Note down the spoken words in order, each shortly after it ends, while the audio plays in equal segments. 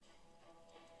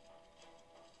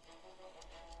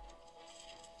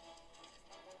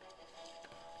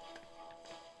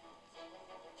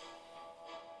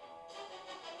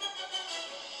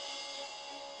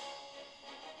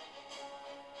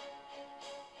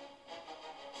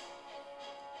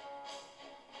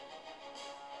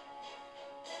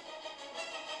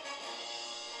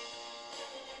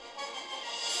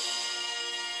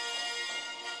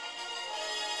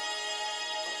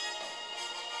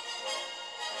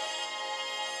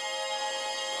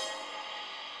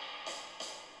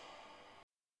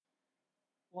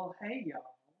Well, hey y'all,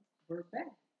 we're back.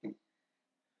 This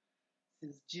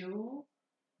is Jewel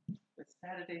with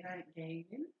Saturday Night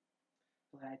Gaming.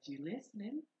 Glad you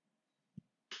listening.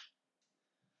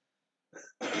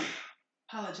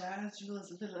 Apologize, Jewel is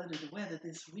a little under the weather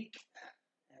this week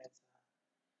as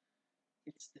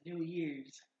it's the New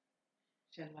Year's.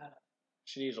 She had a lot of.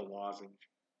 She needs a lozenge.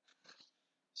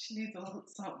 She needs a little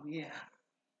something, yeah.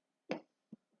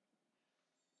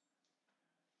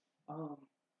 Um,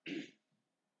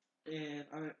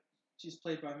 and she's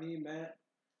played by me, Matt.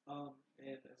 And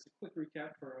as a quick recap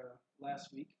for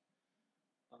last week,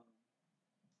 um,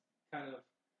 kind of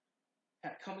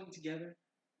had coming together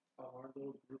of our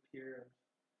little group here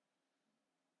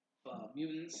of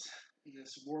mutants in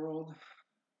this world.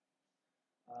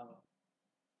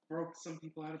 Broke some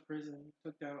people out of prison,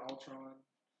 took down Ultron,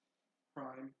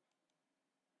 Prime,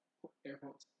 air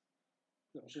quotes.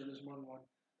 I'm sure there's more than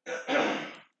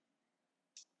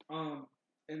one.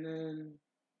 And then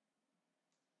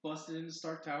busted into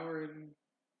Stark Tower and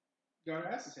got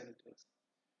our asses handed to us.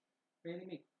 Mainly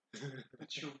me.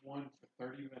 That's your one for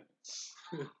 30 minutes.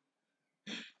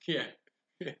 Yeah.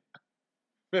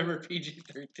 Remember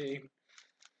PG-13?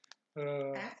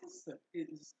 Asses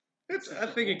is. I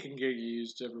think it can get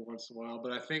used every once in a while,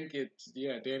 but I think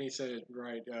Danny said it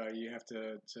right. You have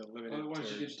to limit it.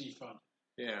 Otherwise, you get defunded.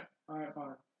 Yeah. All right,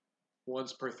 fine.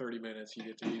 Once per 30 minutes, you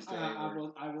get to use the I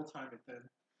will time it then.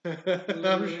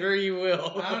 I'm sure you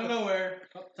will. Out of nowhere.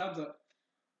 Oh, time's up.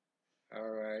 All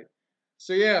right.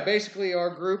 So yeah, basically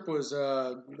our group was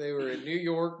they were in New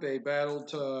York. They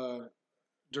battled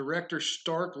Director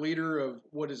Stark, leader of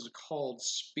what is called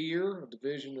Spear, a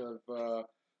division of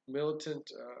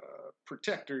militant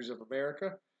protectors of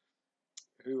America,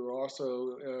 who are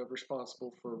also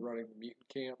responsible for running the mutant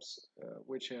camps,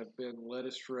 which have been led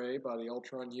astray by the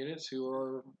Ultron units, who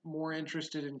are more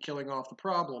interested in killing off the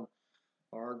problem.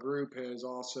 Our group has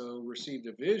also received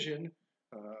a vision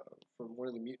from one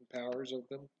of the mutant powers of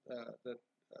them that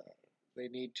they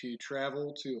need to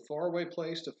travel to a faraway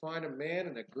place to find a man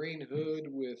in a green hood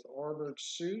with armored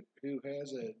suit who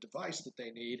has a device that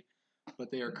they need.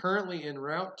 But they are currently en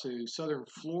route to southern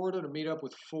Florida to meet up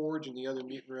with Forge and the other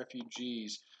mutant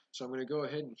refugees. So I'm going to go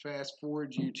ahead and fast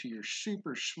forward you to your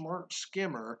super smart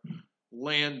skimmer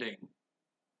landing.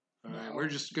 All right, we're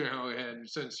just going to go ahead, and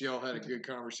since y'all had a good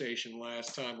conversation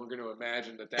last time, we're going to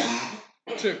imagine that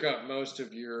took up most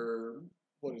of your,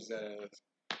 what is that,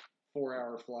 a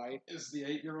 4-hour flight? Is the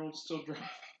 8-year-old still driving?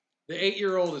 The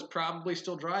 8-year-old is probably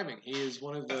still driving. He is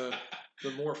one of the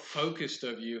more focused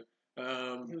of you. He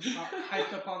was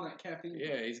hyped up on that caffeine.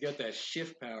 Yeah, he's got that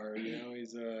shift power. You know,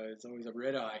 he's always a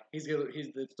red eye. It's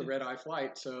the red eye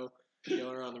flight. So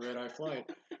y'all are on the red eye flight,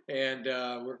 and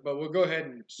but we'll go ahead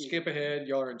and skip ahead.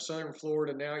 Y'all are in southern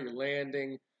Florida now. You're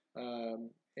landing,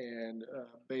 and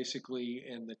basically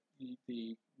in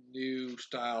the new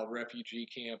style refugee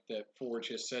camp that Forge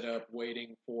has set up,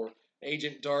 waiting for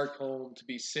Agent Darkholm to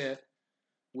be sent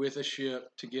with a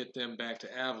ship to get them back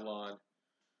to Avalon.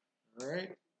 All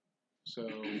right. So,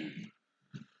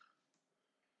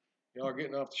 y'all are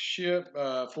getting off the ship.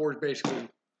 Forge basically,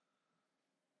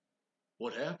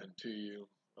 what happened to you?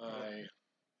 I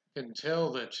can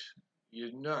tell that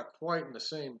you're not quite in the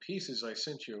same pieces I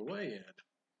sent you away in.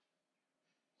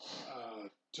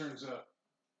 Turns out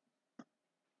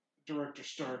Director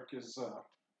Stark is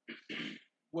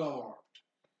well armed.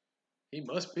 He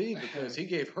must be, because he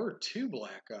gave her 2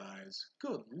 black eyes.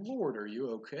 Good Lord, are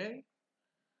you okay?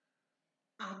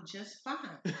 I'm just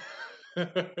fine.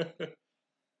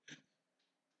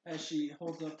 As she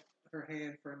holds up her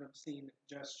hand for an obscene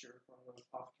gesture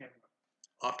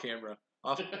off camera.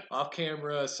 Off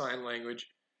camera sign language.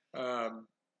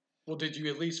 Well, did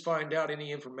you at least find out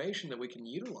any information that we can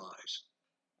utilize?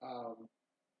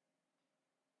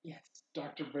 Yes.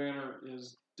 Dr. Banner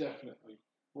is definitely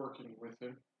working with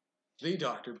him. The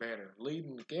Dr. Banner,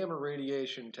 leading gamma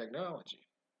radiation technology.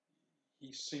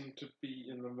 He seemed to be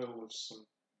in the middle of some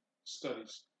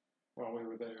studies while we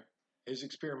were there. His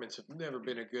experiments have never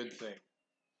been a good thing.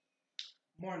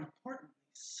 More importantly,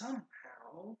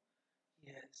 somehow,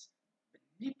 he has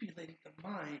manipulated the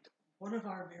mind of one of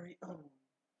our very own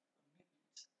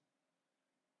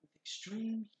with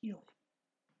extreme healing.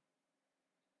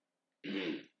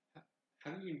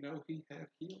 How do you know he had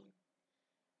healing?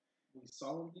 We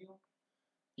saw him heal?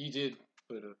 You did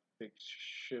put a big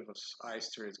shiv of ice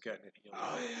through his gut and it healed.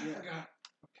 Oh, yeah, I forgot.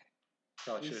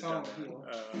 Probably We should saw have him done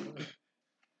that.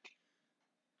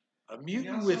 A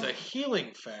mutant with a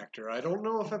healing factor. I don't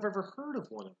know if I've ever heard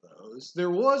of one of those. There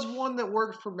was one that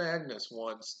worked for Magnus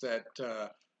once that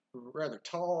rather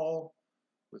tall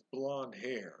with blonde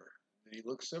hair. Did he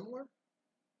look similar?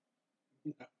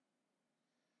 I'm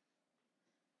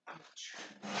not sure.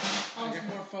 I was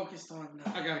more focused on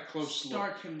I got a close look.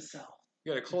 Stark himself.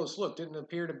 You got a close look. Didn't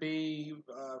appear to be.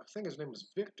 I think his name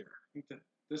was Victor. I think that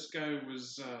this guy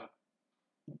was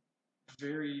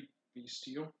very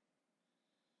bestial.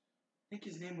 I think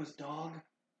his name was Dog.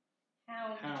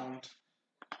 Hound.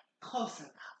 Close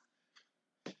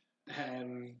enough.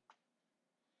 And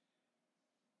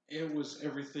it was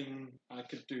everything I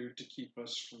could do to keep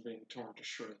us from being torn to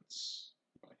shreds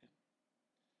by him.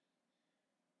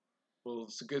 Well,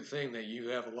 it's a good thing that you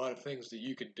have a lot of things that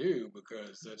you can do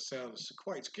because that sounds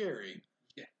quite scary.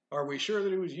 Yeah. Are we sure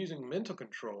that he was using mental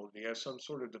control? Did he have some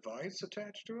sort of device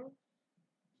attached to him?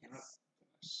 Yes.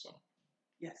 So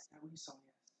Yes, that we saw,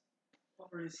 yes.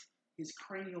 Over his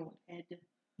cranial head.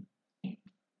 I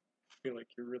feel like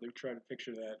you're really trying to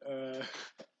picture that.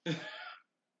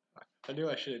 I knew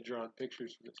I should have drawn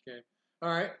pictures for this game. All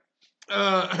right.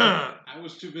 I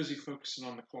was too busy focusing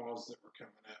on the claws that were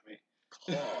coming at me.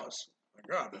 Claws. My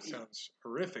God, that sounds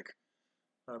horrific.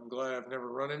 I'm glad I've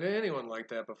never run into anyone like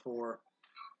that before.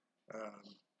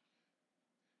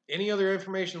 Any other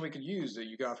information we could use that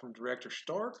you got from Director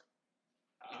Stark?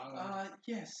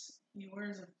 Yes. He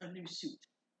wears a new suit.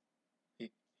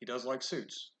 He does like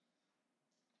suits.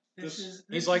 This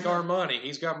He's like is Armani.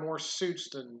 He's got more suits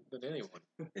than anyone.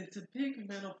 It's a big,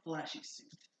 metal, flashy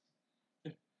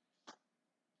suit.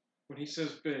 When he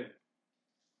says big,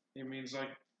 he means like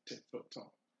 10 foot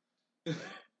tall.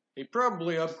 He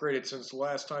probably upgraded since the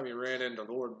last time he ran into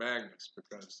Lord Magnus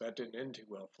because that didn't end too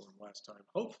well for him last time.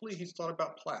 Hopefully he's thought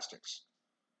about plastics.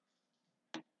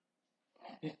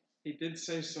 He did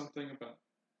say something about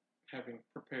having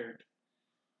prepared.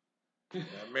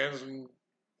 That man's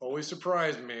always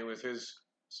surprised me with his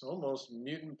almost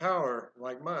mutant power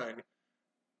like mine.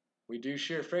 We do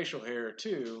share facial hair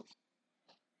too.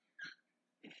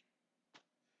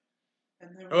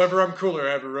 However, I'm cooler.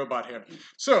 I have a robot hand.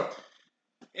 So,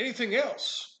 anything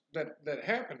else that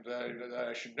happened that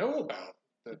I should know about?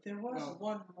 There was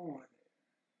one more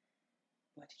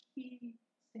there. But he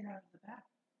stayed out of the battle.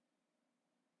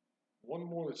 One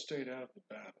more that stayed out of the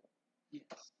battle.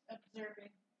 Yes. Observing.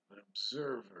 An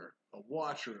observer, a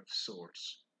watcher of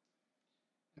sorts.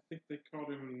 I think they called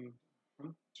him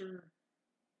Hunter.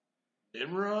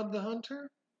 Nimrod the Hunter?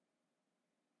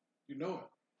 You know him.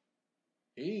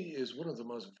 He is one of the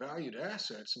most valued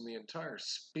assets in the entire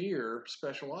Spear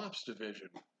Special Ops Division.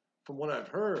 From what I've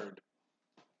heard,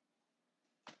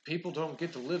 people don't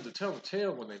get to live to tell the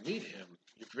tale when they meet him.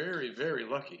 You're very, very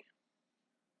lucky.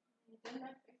 Didn't I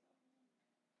fix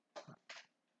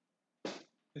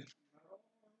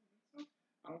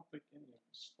I don't think any of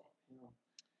us fought him.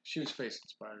 She was facing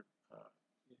Spider.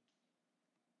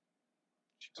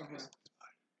 She was Okay. facing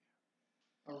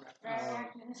All right.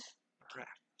 Arachnids. Spider.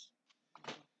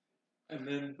 And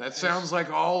then That sounds like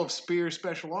all of Spear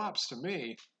Special Ops to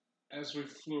me. as we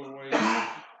flew away,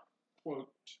 quote,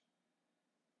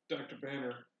 Dr.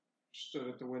 Banner stood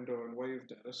at the window and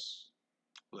waved at us.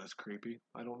 Well, that's creepy.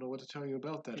 I don't know what to tell you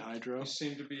about that, Hydro. He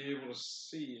seemed to be able to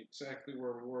see exactly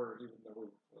where we were, even though we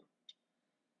were cloaked.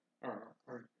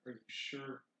 Are you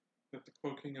sure that the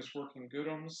cloaking is working good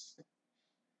on this thing?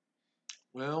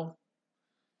 Well,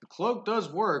 the cloak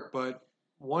does work, but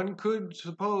one could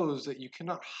suppose that you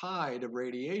cannot hide a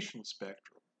radiation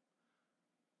spectrum.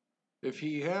 If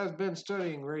he has been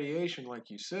studying radiation like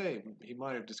you say, he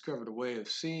might have discovered a way of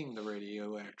seeing the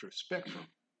radioactive spectrum.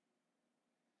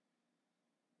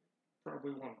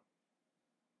 Probably want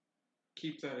to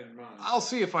keep that in mind. I'll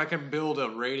see if I can build a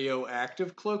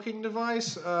radioactive cloaking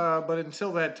device, but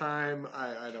until that time,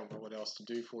 I don't know what else to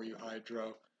do for you,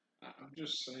 Hydro. I'm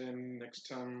just saying, next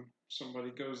time somebody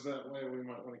goes that way, we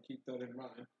might want to keep that in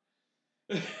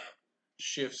mind.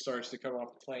 Shift starts to come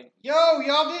off the plane. Yo,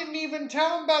 y'all didn't even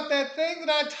tell him about that thing that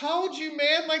I told you,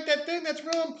 man. Like that thing that's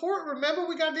real important. Remember,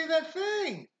 we gotta do that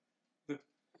thing. The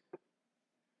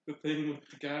thing with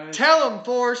the guy. Tell him,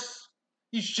 Force.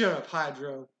 You shut up,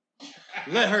 Hydro.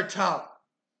 Let her talk.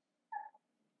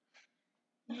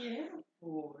 Yeah,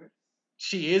 boy.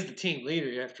 She is the team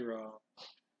leader, after all.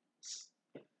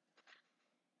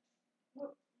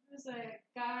 There's a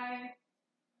guy.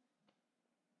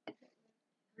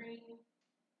 Green.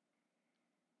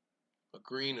 A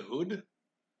green hood?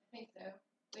 I think so.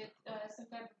 With some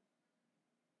type of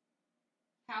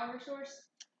power source.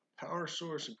 Power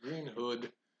source, a green hood.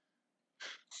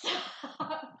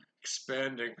 Stop.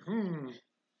 Expanding.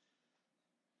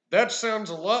 That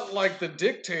sounds a lot like the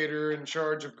dictator in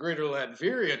charge of Greater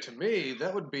Latveria to me.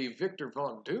 That would be Victor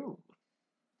Von Doom.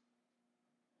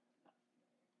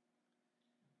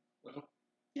 Well,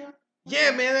 Yeah.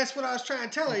 Yeah, man, that's what I was trying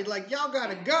to tell you. Like, y'all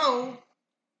gotta go.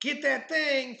 get that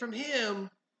thing from him,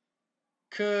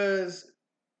 cause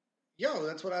yo,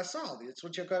 that's what I saw. That's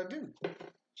what you gotta do.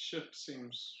 Ship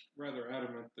seems rather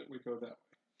adamant that we go that way.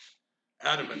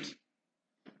 Adamant.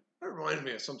 That reminds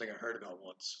me of something I heard about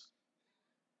once.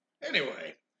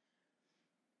 Anyway,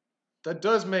 that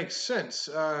does make sense.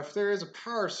 If there is a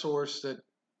power source that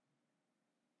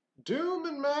Doom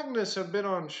and Magnus have been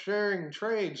on sharing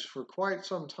trades for quite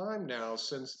some time now,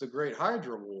 since the Great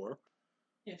Hydra War.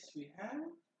 Yes, we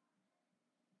have.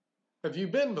 Have you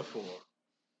been before?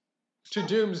 To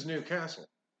Doom's new castle?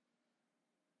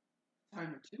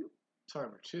 Time or two.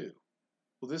 Time or two.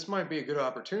 Well, this might be a good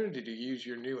opportunity to use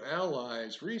your new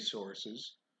allies'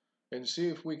 resources and see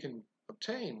if we can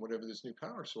obtain whatever this new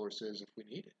power source is if we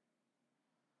need it.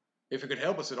 If it could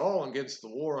help us at all against the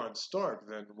war on Stark,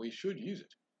 then we should use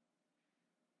it.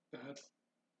 That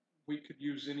we could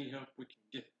use any help we can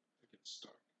get against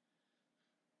Stark.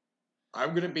 I'm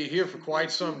going to be here for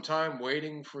quite some time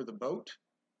waiting for the boat.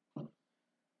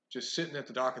 Just sitting at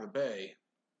the dock of the bay,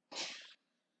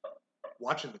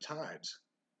 watching the tides.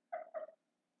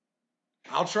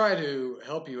 I'll try to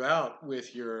help you out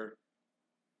with your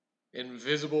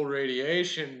invisible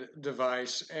radiation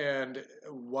device, and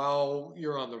while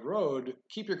you're on the road,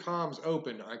 keep your comms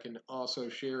open. I can also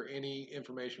share any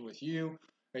information with you,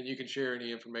 and you can share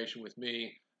any information with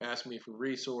me. Ask me for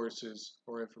resources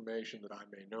or information that I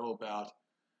may know about.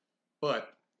 But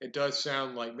it does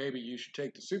sound like maybe you should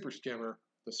take the super skimmer,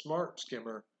 the smart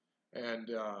skimmer, and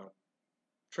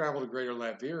travel to Greater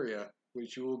Latveria,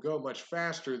 which will go much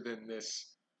faster than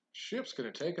this ship's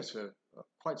going to take us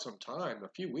quite some time, a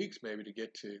few weeks maybe, to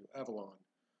get to Avalon.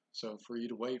 So for you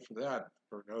to wait for that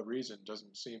for no reason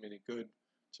doesn't seem any good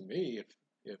to me.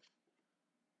 If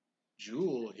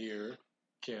Jewel here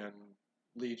can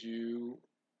lead you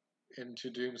into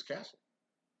Doom's castle.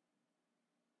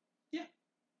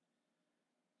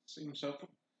 Seems helpful.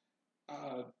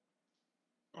 On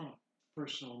a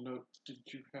personal note, did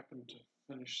you happen to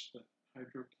finish the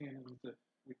hydro cannon that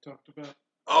we talked about?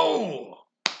 Oh!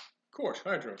 Of course,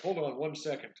 Hydro. Hold on 1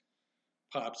 second.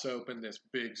 Pops open this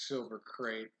big silver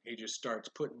crate. He just starts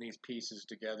putting these pieces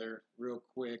together real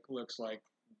quick. Looks like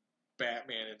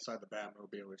Batman inside the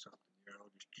Batmobile or something, you know.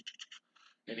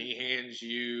 And he hands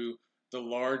you the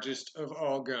largest of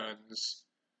all guns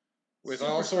with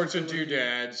Super all sorts of comfortable.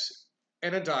 doodads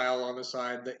and a dial on the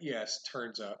side that, yes,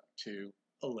 turns up to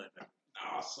 11.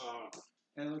 Awesome.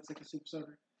 And it looks like a super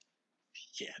soaker.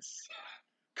 Yes.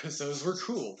 Because those were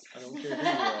cool. I don't care who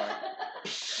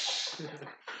you are.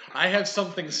 I have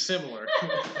something similar.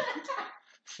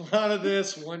 A lot of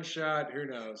this, one shot, who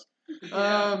knows.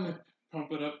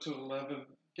 Pump it up to 11.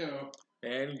 Go.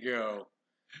 And go.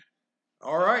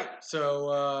 All right,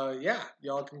 so yeah,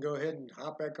 y'all can go ahead and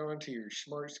hop back onto your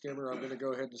smart skimmer. I'm going to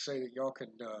go ahead and say that y'all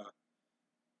can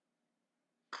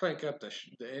crank up the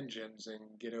engines and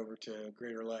get over to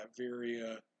Greater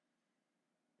Latveria,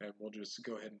 and we'll just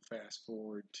go ahead and fast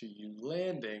forward to you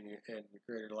landing in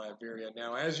Greater Latveria.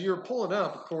 Now, as you're pulling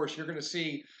up, of course, you're going to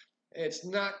see it's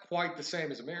not quite the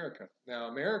same as America. Now,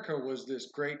 America was this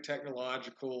great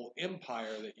technological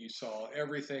empire that you saw.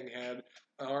 Everything had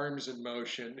arms in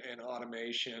motion and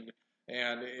automation,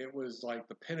 and it was like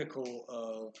the pinnacle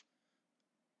of,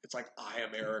 it's like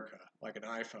iAmerica, like an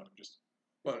iPhone, just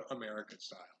but American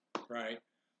style, right?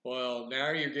 Well, now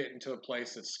you're getting to a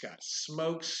place that's got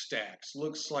smokestacks,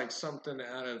 looks like something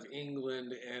out of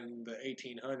England in the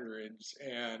 1800s,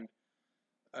 and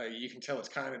you can tell it's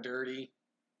kind of dirty.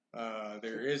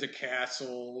 There is a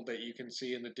castle that you can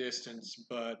see in the distance,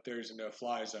 but there's a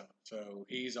no-fly zone. So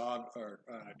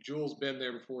Jules been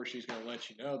there before. She's going to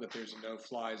let you know that there's a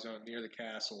no-fly zone near the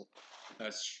castle.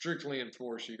 That's strictly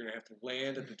enforced. You're going to have to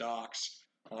land at the docks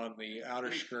on the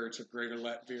outer skirts of Greater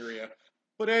Latveria.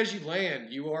 But as you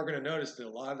land, you are going to notice that a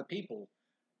lot of the people,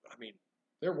 I mean,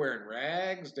 they're wearing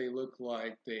rags. They look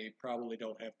like they probably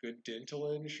don't have good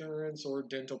dental insurance or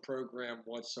dental program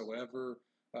whatsoever.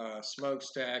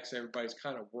 Smokestacks, everybody's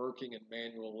kind of working in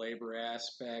manual labor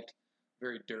aspect.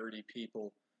 Very dirty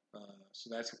people. So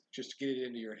that's just to get it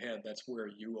into your head. That's where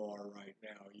you are right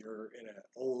now. You're in an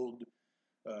old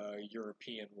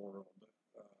European world.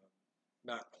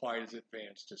 Not quite as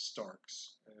advanced as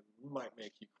Stark's, and might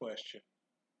make you question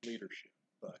leadership,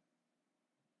 but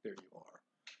there you are.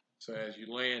 So as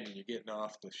you land and you're getting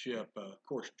off the ship, of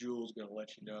course, Jules going to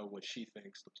let you know what she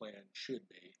thinks the plan should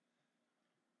be.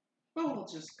 Well, we'll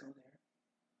just go there.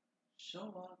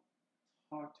 Show up.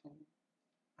 Talk to him.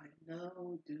 I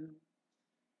know, dude.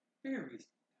 Very reasonable.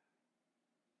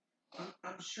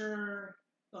 I'm sure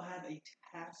they'll have a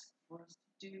task for us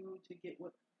to do to get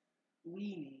what we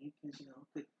need, because,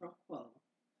 quid pro quo,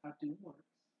 how Doom works.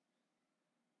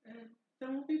 and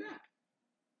then we'll be back.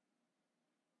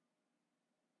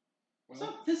 Well,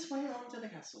 So this way on to the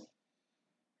castle.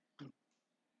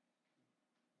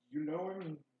 you know him,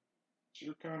 and it's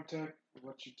your contact.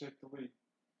 We'll let you take the lead.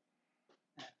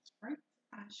 That's right.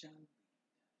 I shall.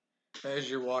 As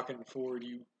you're walking forward,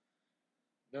 you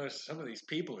notice some of these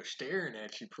people are staring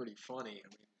at you pretty funny. I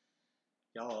mean,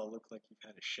 y'all all look like you've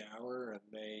had a shower, and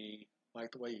they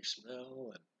like the way you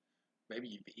smell, and maybe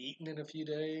you've eaten in a few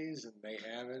days, and they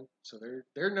haven't. So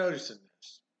they're noticing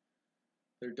this.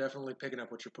 They're definitely picking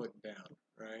up what you're putting down,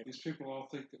 right? These people all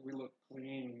think that we look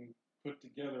clean and put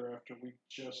together after we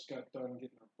just got done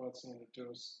getting our butts handed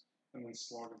to us and then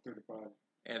slogging through the body.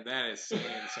 And that is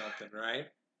saying something, right?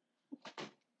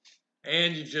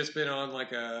 And you've just been on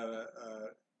like a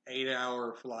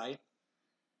 8-hour flight.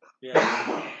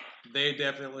 Yeah, they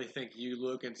definitely think you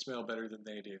look and smell better than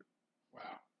they do.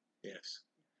 Wow. Yes.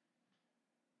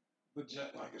 The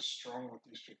jet lag is strong with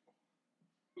these people.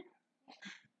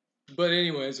 But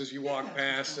anyways, as you walk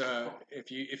past,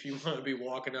 if you want to be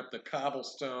walking up the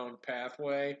cobblestone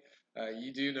pathway,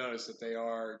 you do notice that they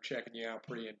are checking you out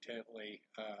pretty intently.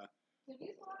 Did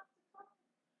you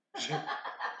lock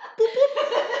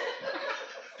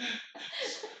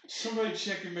Somebody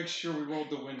check and make sure we rolled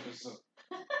the windows up.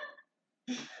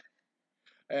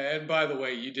 And by the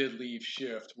way, you did leave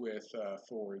shift with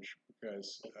Forge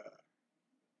because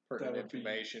pertinent That would be-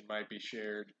 information might be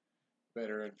shared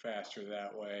better and faster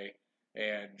that way.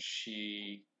 And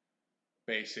she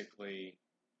basically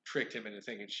tricked him into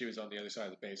thinking she was on the other side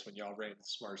of the base when y'all ran the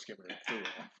smart skimmer and threw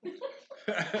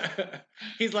off.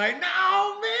 He's like,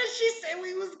 no, man, she said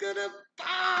we was gonna,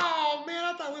 oh, man,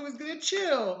 I thought we was gonna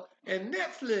chill. And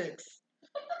Netflix.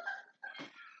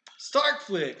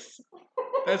 Starkflix.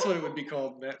 That's what it would be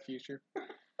called in that future.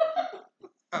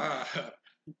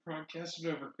 You broadcasted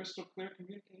over crystal clear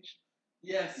communication.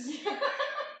 Yes.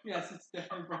 Yes, it's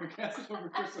definitely broadcasted over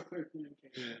crystal clear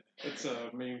communication. It's a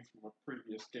meme from a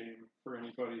previous game for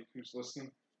anybody who's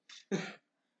listening.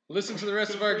 Listen to the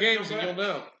rest of our games and you'll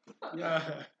know.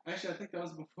 Yeah. Actually, I think that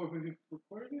was before we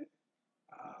recorded it.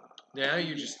 Now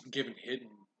you're just giving hidden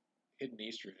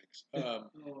Easter eggs. Oh,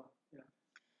 yeah.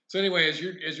 So anyway, as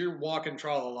you're walking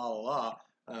tra la la la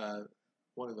la,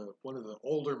 one of the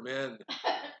older men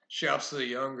shouts to the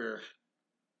younger,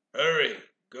 "Hurry!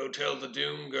 Go tell the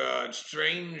Doom God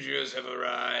strangers have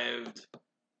arrived."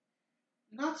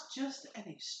 Not just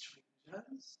any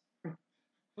strangers,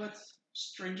 but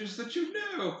Strangers that you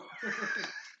know.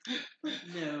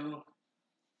 no,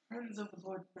 friends of the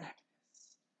Lord Magnus.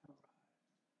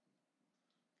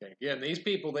 Okay, again, these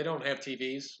people, they don't have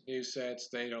TVs, news sets,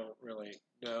 they don't really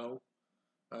know.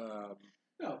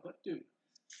 No, but dude.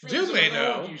 Doom may What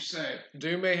know. you say?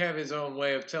 Doom may have his own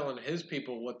way of telling his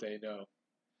people what they know.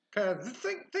 Kind of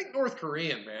think North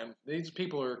Korean, man. These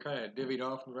people are kind of divvied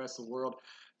off from the rest of the world.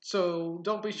 So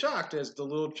don't be shocked as the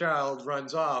little child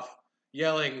runs off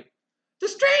yelling, "The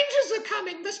strangers are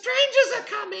coming! The strangers are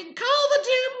coming! Call the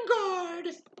Doom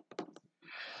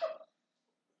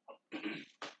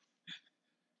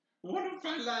One if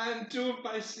I lie and two if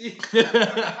I see. Guard!"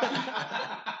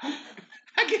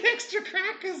 I get extra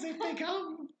crackers if they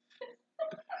come.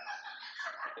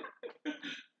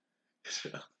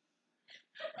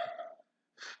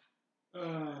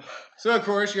 So of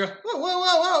course you're,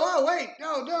 whoa, wait,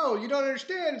 no, you don't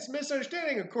understand. It's a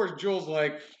misunderstanding. Of course, Joel's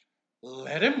like,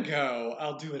 let him go.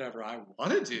 I'll do whatever I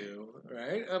want to do,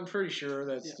 right? I'm pretty sure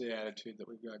that's the attitude that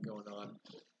we've got going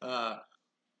on.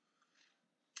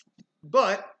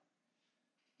 But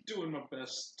Doing my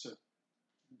best to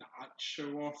not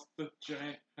show off the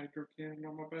giant hydro cannon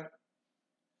on my back.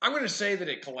 I'm going to say that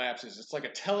it collapses. It's like a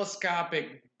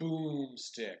telescopic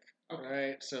boomstick,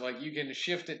 right? So like you can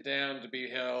shift it down to be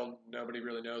held. Nobody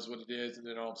really knows what it is, and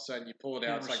then all of a sudden you pull it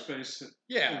out. It's like Space it.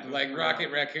 yeah, into like the Rocket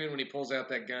ground. Raccoon when he pulls out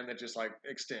that gun that just like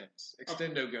extends.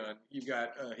 Extendo gun. You've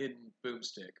got a hidden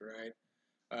boomstick, right?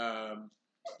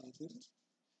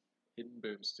 Hidden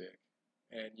boomstick.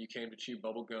 And you came to chew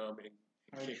bubble gum and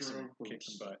kick some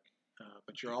butt.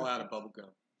 But you're all out of bubble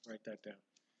gum. Write that down.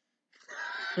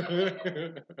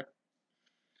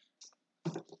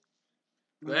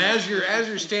 As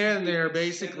you're standing there,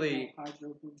 basically,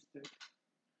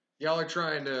 y'all are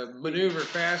trying to maneuver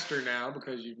faster now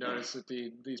because you've noticed that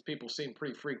these people seem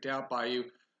pretty freaked out by you.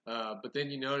 But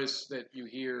then you notice that you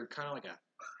hear kind of like a,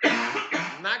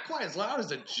 not quite as loud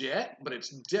as a jet, but it's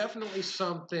definitely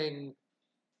something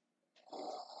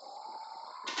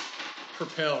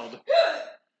propelled.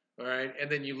 All right, and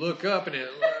then you look up and it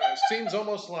seems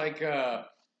almost like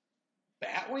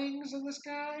bat wings in the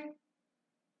sky,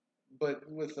 but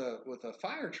with a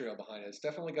fire trail behind it. It's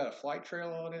definitely got a flight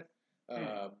trail on it.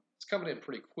 It's coming in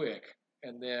pretty quick.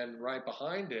 And then right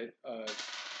behind it,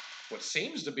 what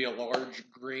seems to be a large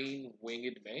green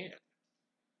winged man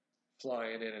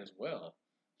flying in as well.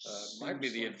 Might be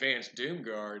Seems the like- advanced Doom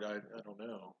Guard. I don't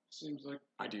know. Seems like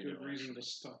I a do good know, reason to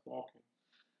stop walking.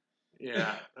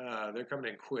 Yeah, they're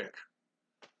coming in quick.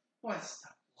 What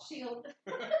stuff? Shield.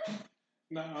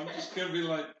 No, I'm just gonna be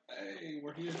like, hey,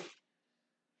 we're here.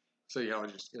 So y'all are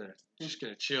just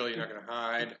gonna chill. You're not gonna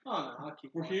hide. Oh no, I'll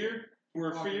keep We're walking. here.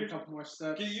 We're Walking a feared. couple more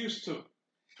steps. Get used to it.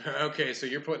 Okay, so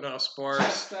you're putting off sparks,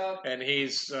 Chest up. and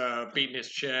he's beating his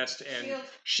chest, and Shield.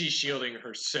 she's shielding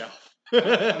herself. I'm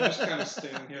just kind of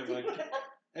standing here like,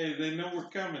 hey, they know we're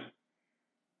coming.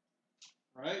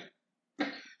 Right?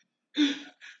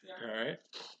 All right.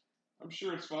 I'm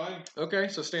sure it's fine. Okay,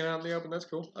 so staying out in the open, that's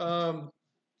cool.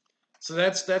 So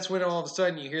that's when all of a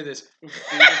sudden you hear this.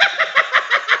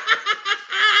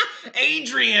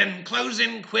 Adrian, close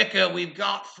in quicker. We've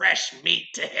got fresh meat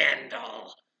to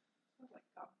handle. Oh my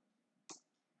God.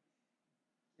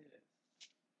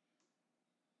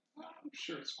 I'm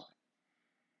sure it's fine.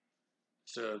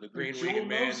 So the green Joel winged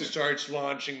man knows it. starts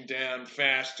launching down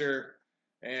faster,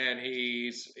 and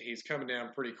he's coming down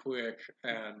pretty quick.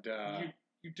 And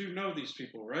You do know these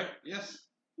people, right? Yes.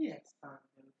 Yes, I know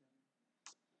him.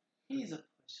 He's a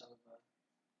pushover.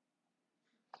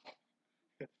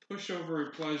 Pushover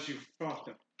implies you fought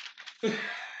them.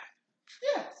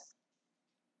 Yes.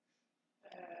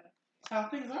 That's how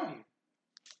things are here.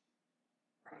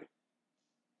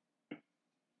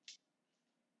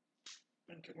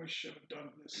 Thinking we should have done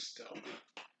this stealth.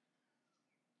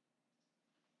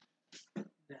 No,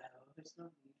 there's no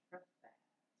need for that.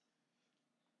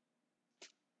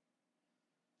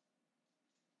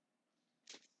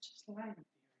 Just lying, Ethereal.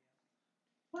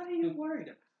 What are you worried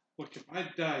about? Look, if I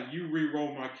die, you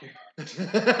re-roll my character.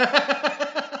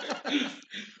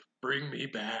 Bring me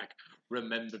back.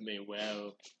 Remember me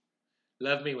well.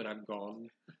 Love me when I'm gone.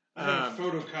 I have a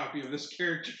photocopy of this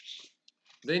character.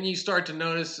 Then you start to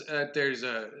notice there's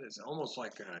it's almost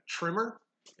like a trimmer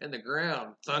in the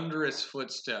ground. Thunderous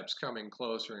footsteps coming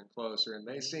closer and closer, and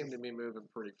they seem to be moving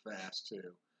pretty fast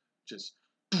too. Just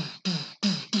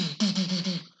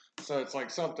so it's like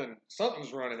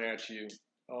something's running at you,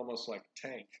 almost like a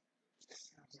tank.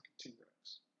 Sounds like a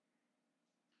T-Rex.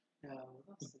 No,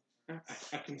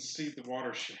 that's I can see the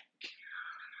water shake.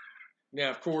 Now,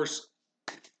 of course,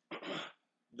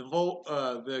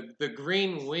 the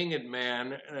green winged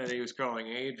man that he was calling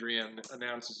Adrian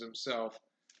announces himself.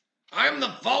 I'm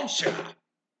the Vulture,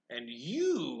 and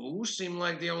you seem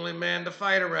like the only man to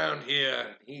fight around here.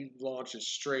 He launches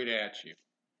straight at you.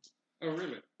 Oh,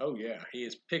 really? Oh yeah, he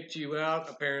has picked you out.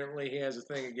 Apparently, he has a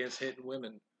thing against hitting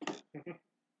women.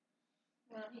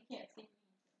 Well, he can't see me.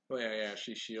 Oh yeah,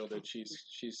 she's shielded.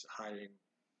 She's hiding.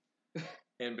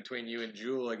 And between you and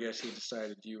Jewel, I guess he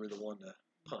decided you were the one to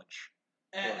punch.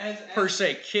 Per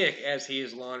se, kick as he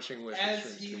is launching with as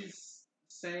extreme speed. he's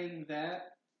saying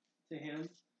that to him,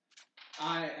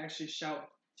 I actually shout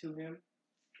to him.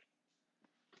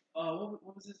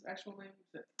 What was his actual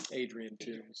name? Adrian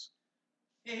Toombs.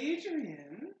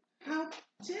 Adrian, how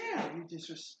dare you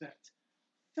disrespect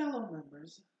fellow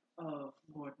members of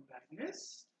Lord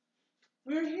Magnus?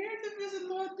 We're here to visit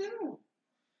Lord Doom.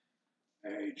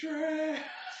 Adrian!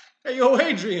 Hey, yo,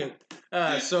 Adrian!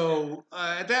 So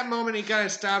at that moment, he kind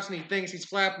of stops and he thinks he's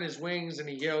flapping his wings and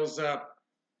he yells up,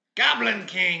 Goblin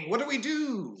King, what do we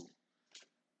do?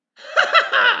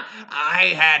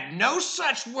 I had no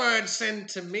such word sent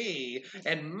to me,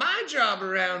 and my job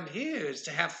around here is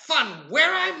to have fun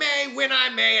where I may, when I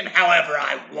may, and however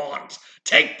I want.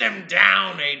 Take them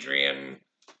down, Adrian.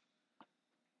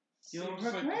 You'll Seems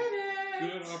like regret a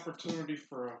it. good opportunity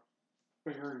for a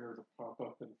barrier to pop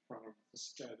up in front of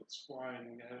this guy that's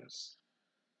flying at us.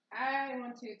 I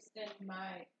want to extend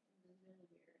my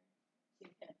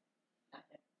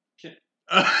to him,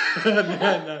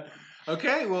 not him. No.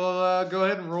 Okay, well, go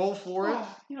ahead and roll for it.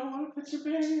 Oh, you don't want to put your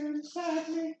barrier inside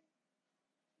me?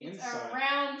 It's Inside.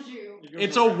 around you, It goes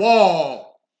It's a around.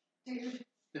 wall. dude.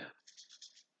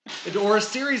 Or a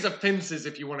series of fences,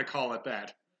 if you want to call it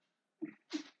that.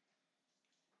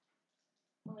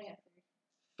 Only got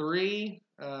 3.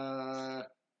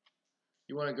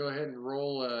 You want to go ahead and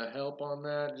roll help on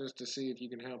that just to see if you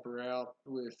can help her out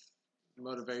with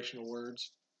motivational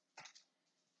words.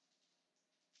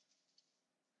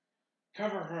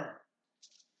 Cover her.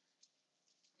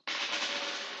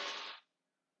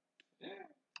 Yeah.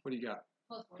 What do you got?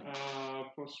 +1.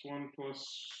 +1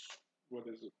 what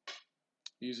is it?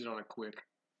 Use it on a quick.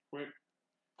 Quick.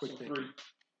 Quick So thinking. 3.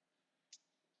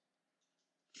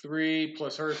 3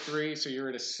 plus her 3, so you're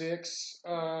at a 6.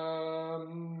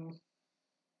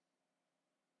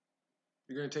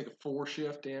 You're going to take a 4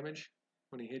 shift damage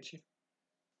when he hits you.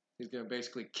 He's going to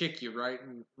basically kick you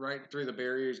right through the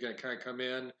barrier. He's going to kind of come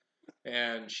in,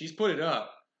 and she's put it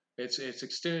up. It's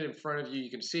extended in front of you. You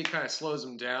can see it kind of slows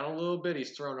him down a little bit.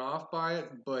 He's thrown off by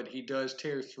it, but he does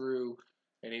tear through,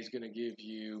 and he's going to give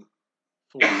you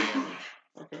 4 damage.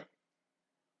 Okay.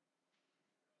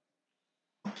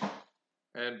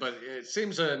 But it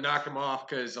seems to knock him off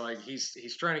because like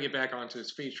he's trying to get back onto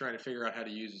his feet, trying to figure out how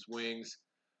to use his wings.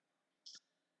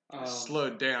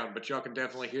 Slowed down, but y'all can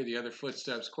definitely hear the other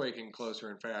footsteps quaking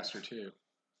closer and faster too.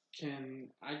 Can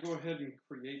I go ahead and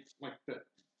create like that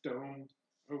dome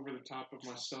over the top of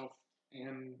myself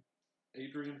and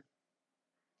Adrian?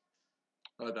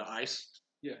 The ice?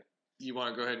 Yeah. You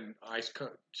want to go ahead and ice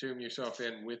tomb yourself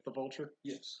in with the vulture?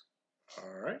 Yes.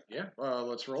 All right, yeah.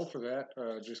 Let's roll for that.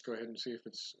 Just go ahead and see if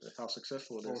it's how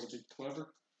successful it Roll is. to be clever.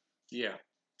 Yeah.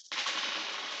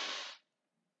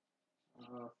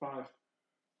 5.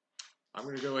 I'm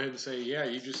going to go ahead and say, yeah,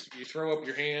 you throw up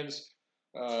your hands,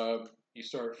 you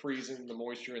start freezing the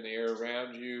moisture in the air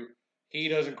around you. He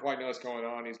doesn't quite know what's going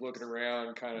on. He's looking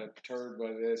around, kind of perturbed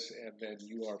by this, and then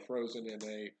you are frozen in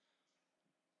a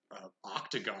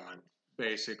octagon,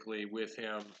 basically, with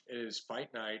him. It is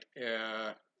fight night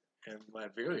in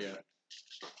Latveria.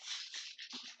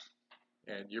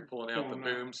 And you're pulling out the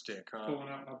boomstick, huh? Pulling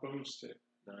out my boomstick.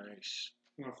 Nice.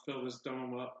 I'm going to fill this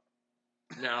dome up.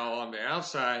 Now on the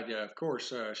outside, yeah, of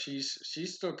course, she's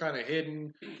still kind of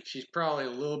hidden. She's probably a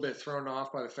little bit thrown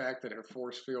off by the fact that her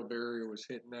force field barrier was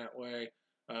hitting that way.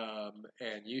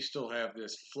 And you still have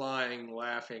this flying,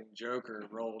 laughing Joker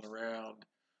rolling around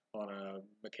on a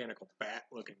mechanical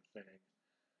bat-looking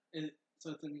thing.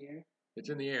 So it's in the air. It's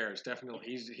in the air. It's definitely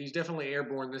he's definitely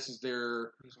airborne. This is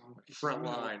their front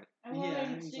line. I want Yeah,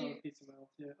 to he's on a piece of metal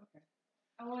too. Okay.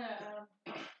 I want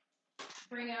to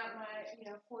bring out my,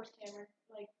 force hammer.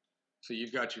 Like, So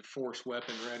you've got your force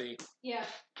weapon ready. yeah,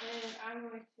 and I'm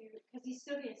going to, because he's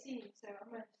still getting seen, so I'm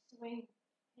going to swing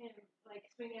him, like,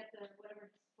 swing at the whatever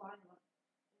he's flying on,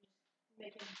 and just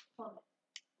make him plummet.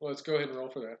 Well, let's go ahead and roll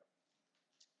for that.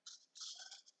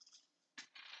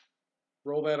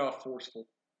 Roll that off forceful.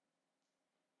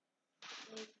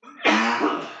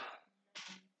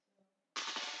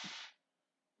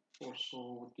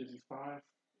 Forceful would give you 5.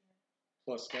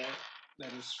 Plus that.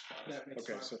 That makes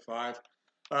Okay, 5. so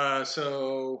 5.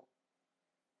 So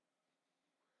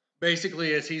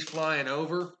basically, as he's flying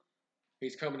over,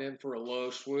 he's coming in for a low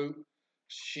swoop.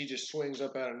 She just swings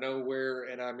up out of nowhere,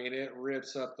 and I mean, it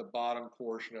rips up the bottom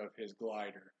portion of his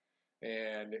glider.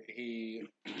 And he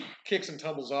kicks and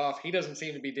tumbles off. He doesn't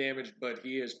seem to be damaged, but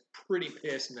he is pretty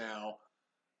pissed now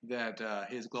that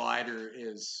his glider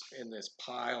is in this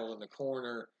pile in the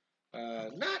corner.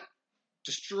 Not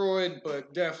destroyed,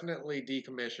 but definitely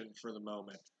decommissioned for the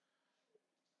moment.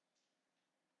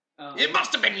 It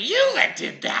must have been you that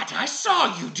did that. I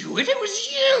saw you do it. It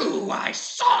was you. I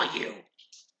saw you.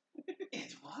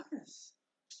 It was.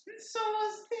 And so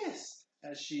was this.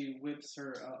 As she whips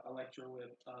her electro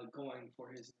whip, going for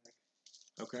his neck.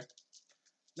 Okay.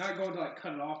 Not going to like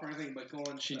cut it off or anything, but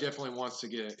going. She definitely wants to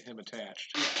get him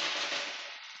attached.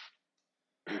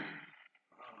 Yeah.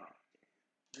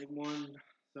 Big one.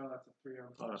 So that's a 3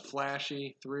 on 5.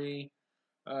 Flashy 3.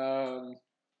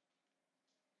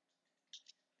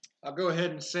 I'll go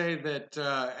ahead and say that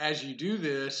as you do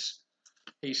this,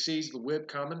 he sees the whip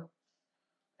coming,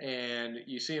 and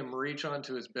you see him reach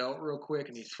onto his belt real quick,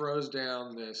 and he throws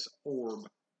down this orb.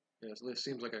 This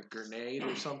seems like a grenade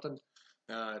or something.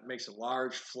 It makes a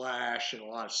large flash and a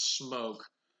lot of smoke,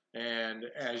 and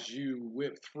as you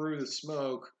whip through the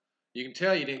smoke, you can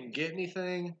tell you didn't get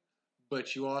anything,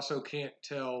 but you also can't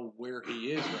tell where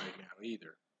he is right now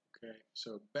either. Okay,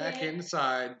 so back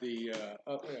inside the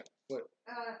what?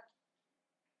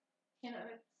 Can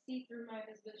I see through my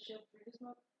invisible shield through the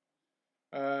smoke?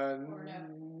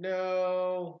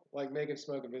 No, like making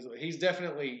smoke invisible. He's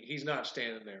not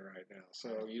standing there right now,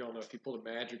 so you don't know if he pulled a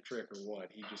magic trick or what.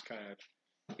 He just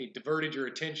he diverted your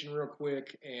attention real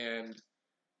quick, and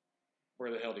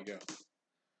where the hell did he go?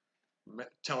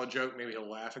 Tell a joke, maybe he'll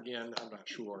laugh again. I'm not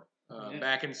sure.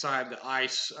 Back inside the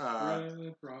ice,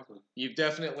 you've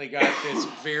definitely got this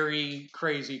very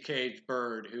crazy caged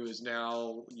bird who is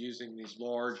now using these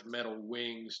large metal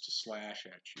wings to slash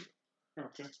at you.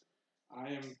 Okay. I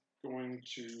am going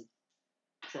to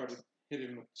try to hit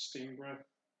him with steam breath.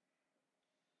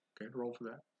 Okay, roll for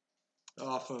that.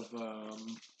 Off of,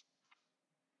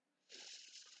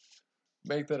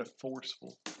 make that a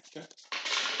forceful. Okay.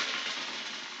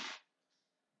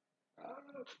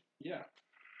 Yeah.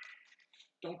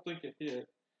 Don't think it hit.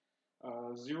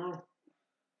 0.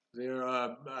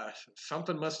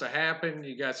 Something must have happened.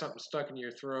 You got something stuck in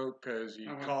your throat because you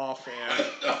Uh-huh. cough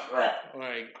and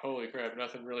like, holy crap,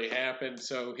 nothing really happened.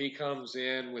 So he comes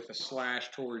in with a slash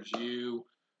towards you.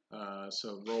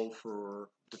 So roll for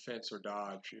defense or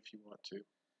dodge if you want to.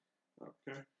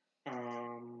 Okay.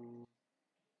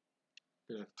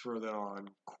 Gonna throw that on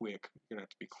quick. You're gonna have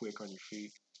to be quick on your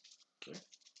feet. Okay.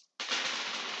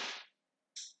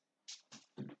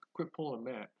 Quit pulling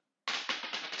that.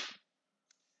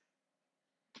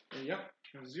 Yep.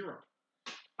 0.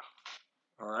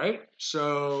 All right.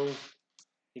 So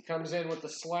he comes in with the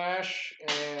slash, and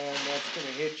that's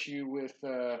gonna hit you with.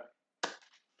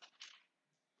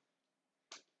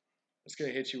 It's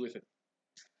gonna hit you with it.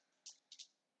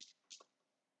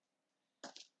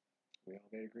 We all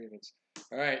made agreements.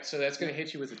 All right. So that's gonna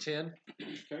hit you with a 10.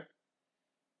 Okay.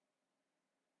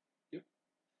 Yep.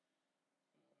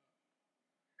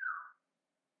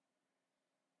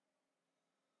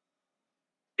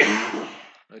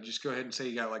 Just go ahead and say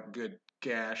you got like a good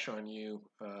gash on you.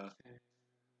 And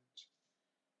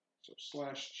so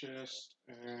slash chest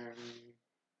and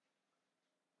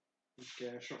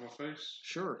gash on my face.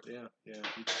 Sure, yeah. You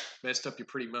messed up your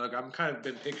pretty mug. I'm kind of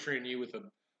been picturing you with a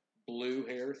blue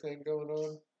hair thing going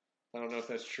on. I don't know if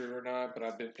that's true or not, but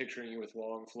I've been picturing you with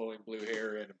long, flowing blue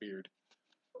hair and a beard.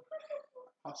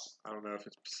 Awesome. I don't know if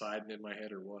it's Poseidon in my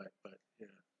head or what, but yeah,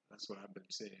 that's what I've been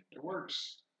seeing. It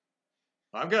works.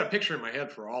 I've got a picture in my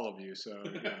head for all of you, so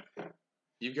yeah.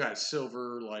 You've got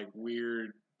silver, like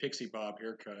weird pixie bob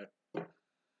haircut.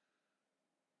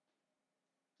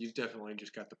 You've definitely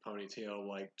just got the ponytail,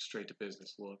 like straight to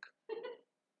business look.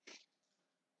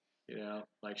 You know,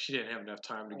 like she didn't have enough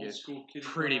time to Old get school kitty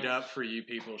prettied pride. up for you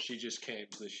people. She just came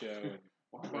to the show. And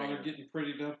Why bother getting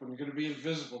prettied up? I'm going to be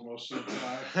invisible most of the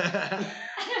time.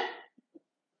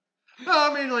 No,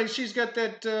 I mean, like she's got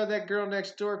that girl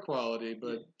next door quality,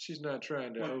 but she's not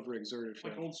trying to Like- overexert herself.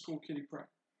 Like old school kitty pride.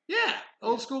 Yeah,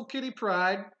 old school Kitty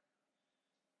Pride,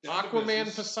 Down to Aquaman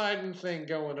business. Poseidon thing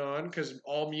going on because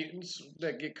all mutants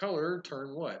that get color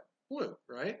turn what? Blue,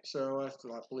 right? So that's a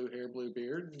lot blue hair, blue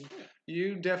beard. And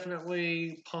you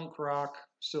definitely punk rock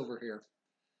silver hair.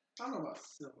 I don't know about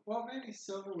silver. Well, maybe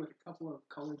silver with a couple of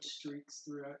colored streaks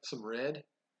throughout. Some red,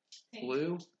 Pink.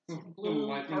 blue, Blue,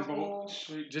 lightning purple. bolt.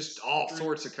 Straight just all streaks.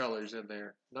 sorts of colors in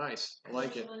there. Nice. I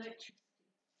like it. Electricity.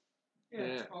 Yeah,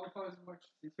 Yeah. all the colors of much.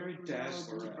 Very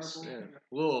dazzler. Yeah.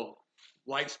 Little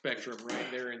light spectrum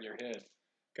right there in your head.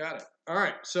 Got it. All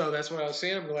right. So that's what I was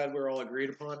saying. I'm glad we're all agreed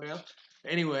upon now.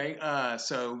 Anyway,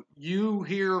 so you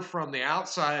hear from the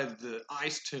outside of the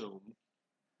ice tomb,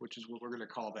 which is what we're going to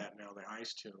call that now, the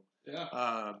ice tomb.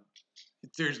 Yeah.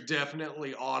 There's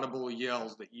definitely audible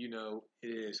yells that you know it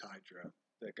is Hydra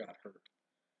that got hurt.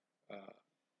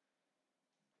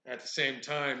 At the same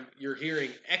time, you're hearing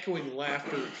echoing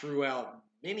laughter throughout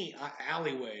many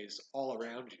alleyways all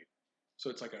around you.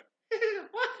 So it's like a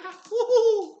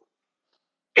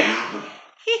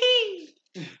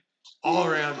all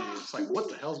around you. It's like, what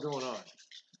the hell's going on?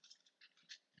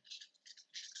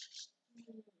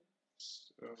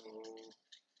 So,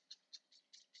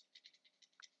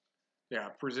 Yeah, I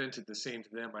presented the scene to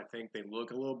them. I think they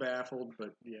look a little baffled,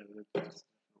 but yeah, that's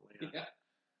definitely yeah.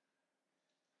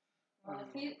 Well,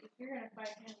 if you're gonna fight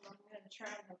him, I'm gonna try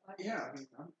and fight him. Yeah, I mean,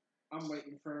 I'm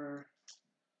waiting for.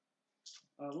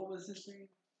 What was his name?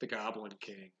 the Goblin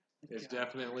King is Yeah.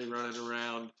 definitely running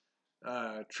around,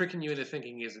 tricking you into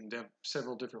thinking he's in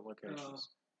several different locations.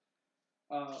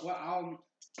 Well,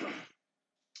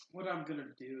 what I'm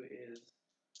gonna do is,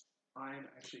 I'm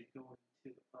actually going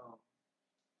to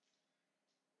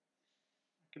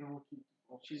I can only keep.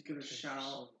 She's gonna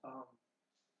shout, "Oh,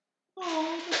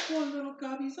 the poor little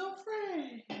gubby's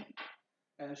afraid!"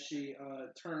 As she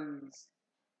turns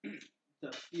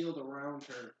the field around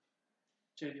her,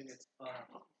 changing its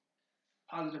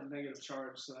positive and negative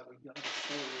charge so that we have a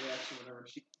slow reaction whenever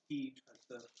he tries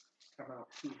to come out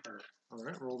to her. All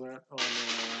right, roll that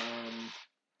on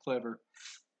clever.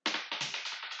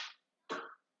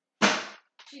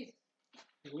 Jeez.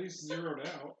 At least zeroed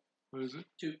out. What is it?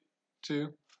 2.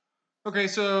 2. Okay,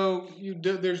 so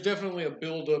there's definitely a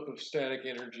buildup of static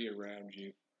energy around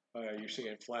you. You're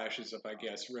seeing flashes of, I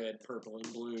guess, red, purple,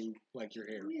 and blue, like your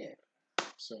hair. Yeah.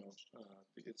 So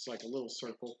it's like a little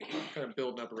circle kind of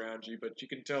building up around you, but you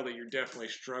can tell that you're definitely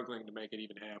struggling to make it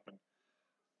even happen.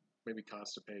 Maybe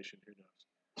constipation, who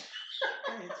knows?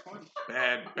 Hey, it's fun.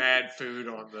 Bad food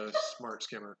on the smart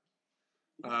skimmer.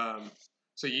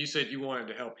 So you said you wanted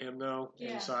to help him, though,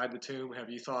 Yeah. inside the tomb. Have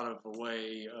you thought of a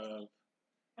way of...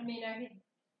 I mean, I could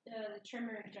the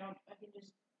trimmer jump. I could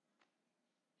just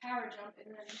power jump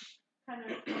and then kind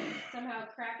of somehow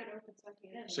crack it open so I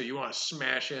can get in. So you want to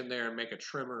smash in there and make a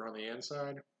trimmer on the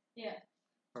inside? Yeah.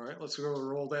 All right, let's go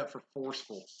roll that for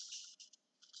forceful.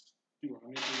 Do I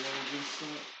need to roll against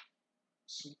that?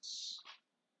 Since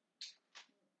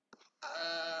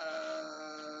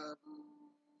I'm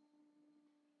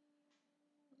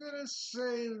gonna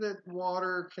say that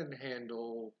water can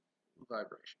handle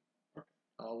vibration.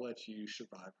 I'll let you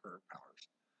survive her powers,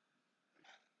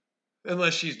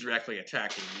 unless she's directly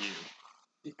attacking you.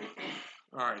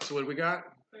 All right, so what do we got?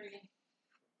 3.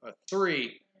 A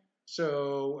 3.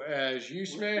 So as you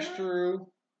smash through,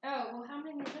 Oh, well, how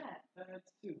many is that?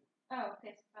 That's 2. Oh,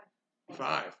 okay, so 5.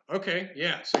 5. Okay,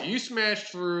 yeah. So you smash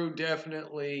through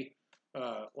definitely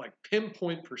like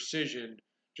pinpoint precision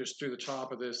just through the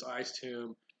top of this ice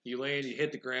tomb. You land, you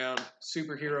hit the ground,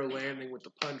 superhero landing with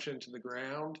the punch into the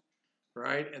ground,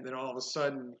 right? And then all of a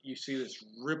sudden you see this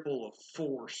ripple of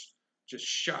force just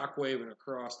shockwaving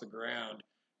across the ground.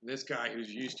 And this guy who's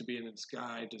used to being in the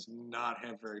sky does not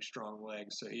have very strong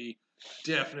legs, so he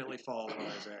definitely falls on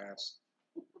his ass.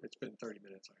 It's been 30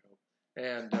 minutes, I hope.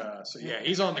 And so, yeah,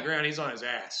 he's on the ground. He's on his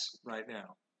ass right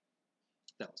now.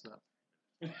 That was not.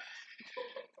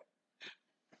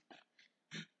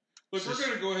 look, we're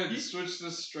gonna go ahead and switch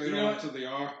this straight You know on what? to the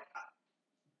R.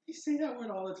 You say that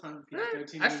word all the time. in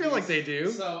PG-13 I feel like movies, they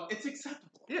do. So it's acceptable.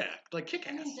 Yeah, like kick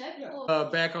I mean, ass.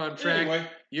 Deadpool. Back on track. Anyway,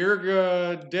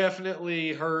 You're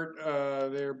definitely hurt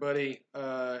there, buddy.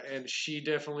 And she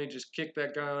definitely just kicked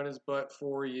that guy on his butt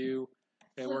for you.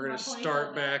 And we're going to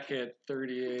start back at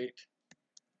 38.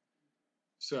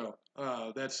 So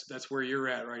that's where you're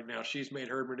at right now. She's made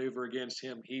her maneuver against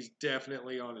him. He's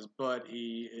definitely on his butt.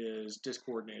 He is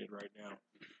discoordinated right now.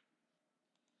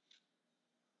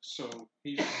 so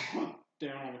he's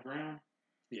down on the ground.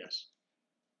 Yes.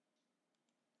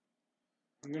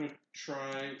 I'm gonna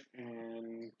try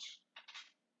and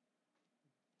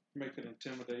make an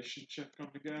intimidation check on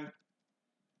the guy.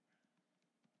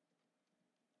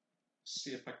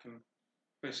 See if I can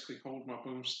basically hold my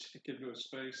boomstick into his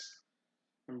face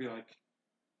and be like,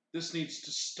 "This needs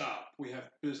to stop. We have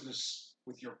business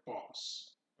with your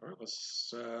boss." All right,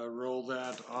 let's roll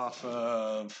that off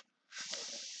of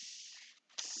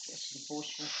That's the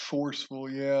forceful. forceful,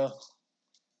 yeah.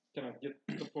 Can I get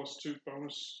the +2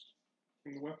 bonus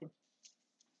from the weapon?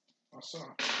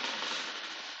 Awesome.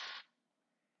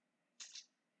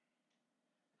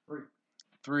 3.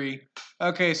 3.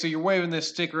 Okay, so you're waving this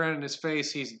stick around in his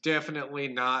face. He's definitely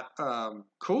not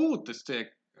cool with the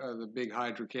stick, the big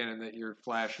hydro cannon that you're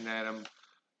flashing at him.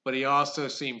 But he also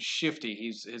seems shifty.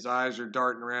 His eyes are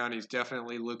darting around. He's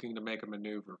definitely looking to make a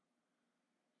maneuver.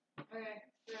 Okay,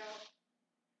 so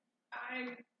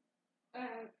I'm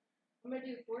gonna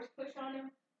do a force push on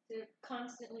him to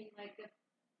constantly like the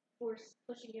force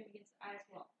pushing him against the ice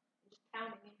wall, and just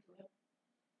pounding into him.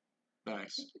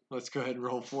 Nice. Let's go ahead and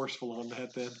roll forceful on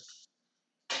that then.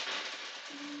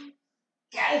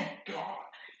 Oh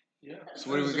God! Yeah. So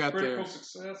what do we That was a got critical there?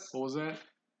 Success. What was that?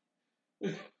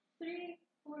 3,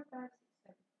 4, 5,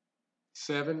 6,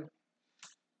 7.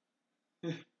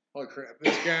 7? Oh crap!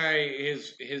 This guy,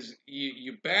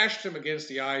 you bashed him against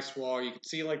the ice wall. You can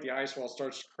see like the ice wall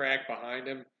starts to crack behind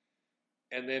him,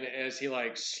 and then as he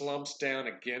like slumps down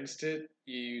against it,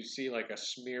 you see like a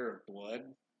smear of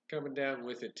blood coming down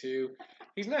with it too.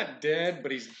 He's not dead,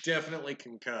 but he's definitely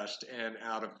concussed and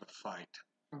out of the fight.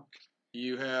 Okay.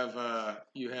 You have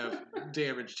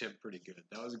damaged him pretty good.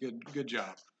 That was a good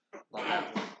job.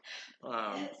 Yes.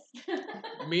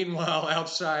 Meanwhile,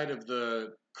 outside of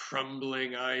the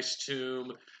crumbling ice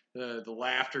tomb, the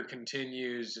laughter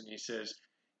continues, and he says,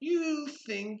 "You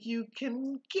think you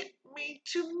can get me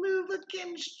to move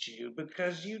against you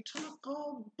because you talk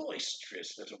all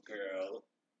boisterous, little girl."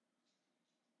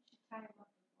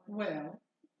 Well,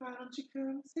 why don't you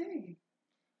come see?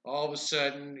 All of a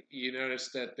sudden, you notice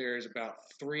that there's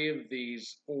about 3 of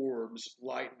these orbs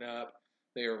lighting up.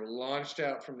 They are launched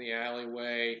out from the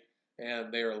alleyway,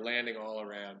 and they are landing all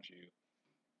around you.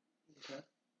 Okay.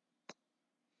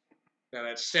 Now,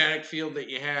 that static field that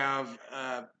you have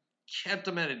kept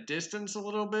them at a distance a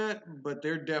little bit, but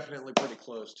they're definitely pretty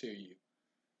close to you.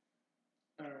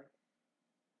 Alright.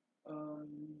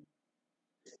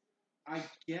 I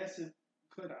guess I think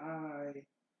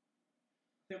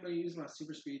I'm going to use my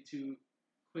super speed to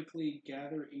quickly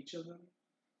gather each of them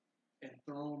and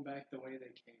throw them back the way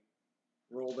they came.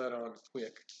 Roll that on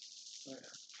quick. Oh, yeah.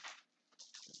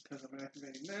 Because I'm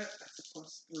activating that, that's a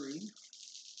 +3.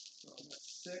 So I'm at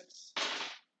 6.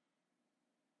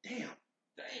 Damn.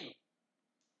 Dang.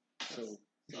 So,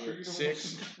 Sure you're you at don't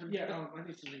 6. want Yeah, I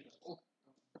need to read that. Oh.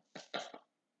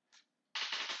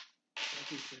 I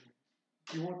need to read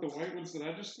You want the white ones that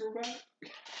I just threw back?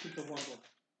 Keep the one one.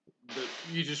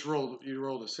 You just rolled. You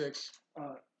rolled a 6.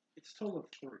 It's total of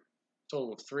 3.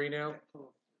 Total of 3 now. Yeah, total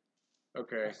of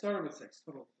 3. Okay. I started with 6.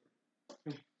 Total of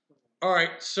 3. All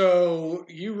right. So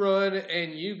you run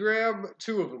and you grab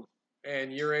 2 of them,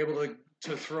 and you're able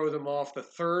to throw them off. The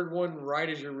third one, right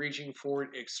as you're reaching for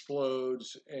it,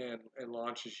 explodes and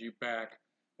launches you back,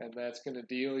 and that's going to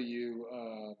deal you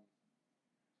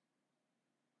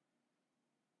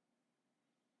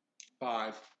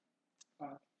 5.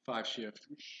 5 shift.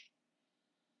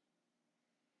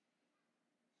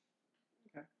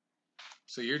 Okay.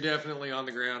 So you're definitely on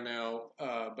the ground now.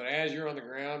 But as you're on the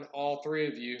ground, all 3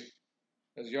 of you,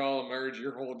 as y'all emerge,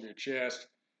 you're holding your chest.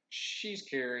 She's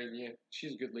carrying you.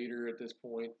 She's a good leader at this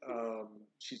point.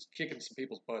 She's kicking some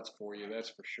people's butts for you, that's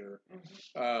for sure.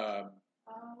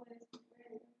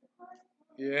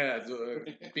 Yeah,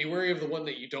 be wary of the one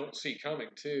that you don't see coming,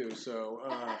 too. So,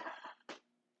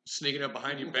 sneaking up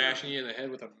behind you, bashing you in the head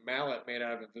with a mallet made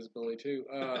out of invisibility, too.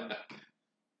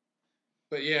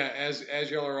 But yeah, as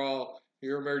y'all are all,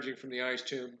 you're emerging from the ice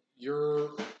tomb.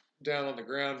 You're down on the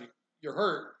ground. You're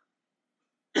hurt.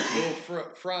 A little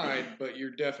fried, but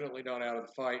you're definitely not out of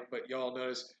the fight. But y'all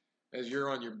notice, as you're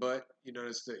on your butt, you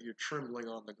notice that you're trembling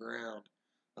on the ground.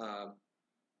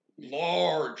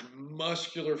 Large,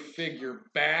 muscular figure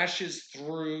bashes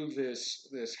through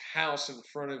this house in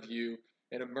front of you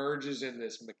and emerges in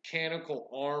this mechanical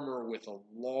armor with a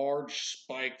large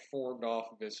spike formed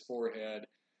off of his forehead.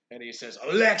 And he says,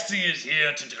 "Alexei is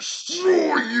here to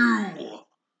destroy you!"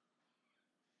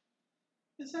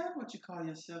 Is that what you call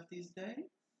yourself these days?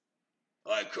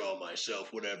 I call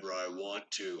myself whatever I want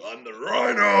to. I'm the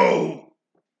Rhino!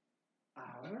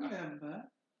 I remember.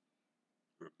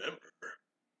 Remember?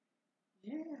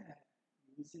 Yeah,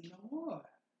 he was in the war.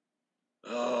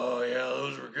 Oh, yeah,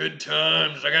 those were good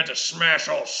times. I got to smash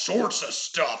all sorts of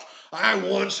stuff. I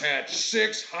once had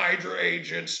 6 Hydra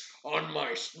agents on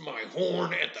my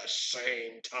horn at the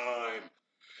same time.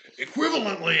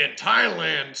 Equivalently, in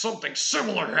Thailand, something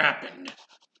similar happened.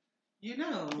 You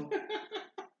know,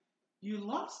 you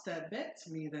lost that bet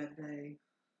to me that day.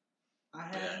 I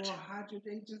had Bet? more Hydra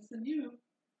agents than you.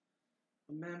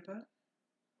 Remember?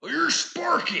 Well, you're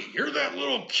Sparky. You're that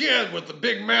little kid with the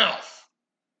big mouth.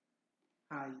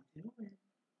 How you doing?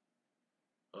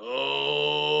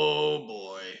 Oh,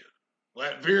 boy.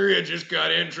 Latveria just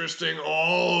got interesting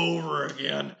all over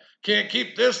again. Can't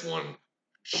keep this one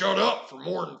shut up for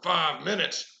more than 5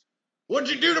 minutes. What'd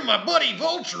you do to my buddy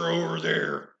Vulture over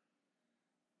there?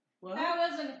 Well, That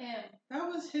wasn't him. that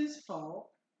was his fault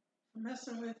for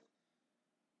messing with,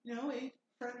 8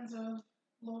 friends of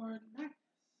Lord Magnus.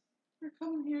 We're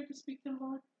coming here to speak to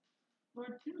Lord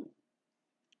Doom.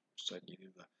 So you do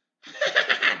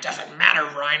that. Doesn't matter,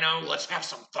 Rhino. Let's have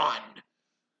some fun.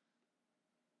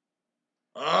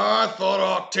 I thought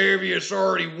Octavius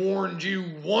already warned you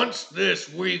once this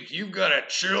week. You gotta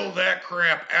chill that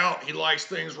crap out. He likes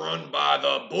things run by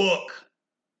the book.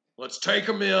 Let's take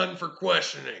him in for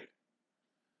questioning.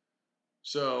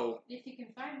 So, If you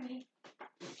can find me.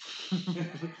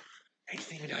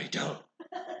 anything I don't.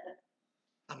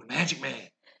 I'm a magic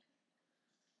man.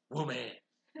 Woman.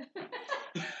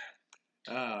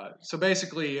 So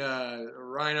basically,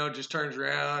 Rhino just turns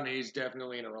around. He's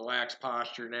definitely in a relaxed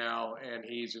posture now, and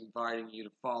he's inviting you to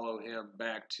follow him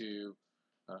back to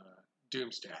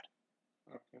Doomstadt,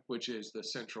 which is the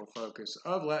central focus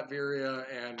of Latveria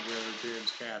and where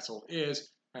Doom's castle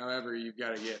is. However, you've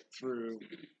got to get through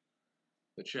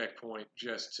the checkpoint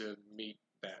just to meet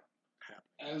that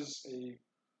happen. As a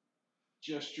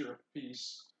gesture of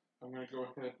peace, I'm going to go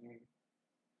ahead and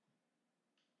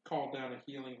call down a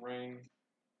healing rain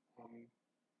on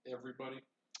everybody,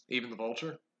 Even the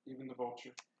Vulture? even the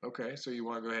vulture. Okay, so you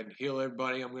want to go ahead and heal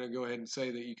everybody. I'm going to go ahead and say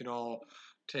that you can all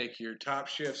take your top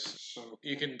shifts. So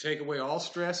You can take away all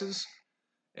stresses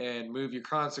and move your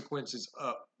consequences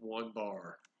up 1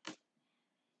 bar.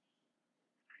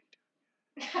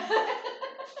 I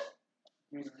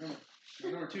mean,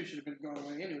 number 2 should have been gone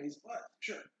away anyways, but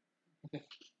sure.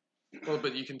 Well,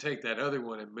 but you can take that other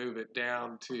one and move it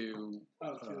down to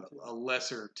Oh, 2. a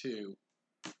lesser 2.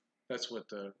 That's what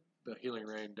the healing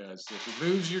rain does. It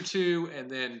moves your 2 and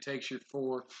then takes your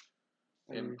 4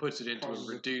 and puts it into causes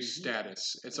a it to be reduced healed.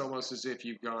 status. It's almost as if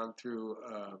you've gone through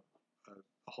a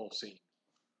whole scene.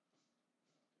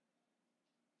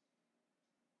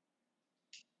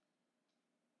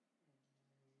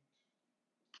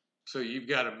 So you've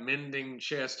got a mending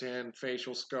chest and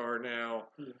facial scar now,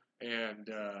 and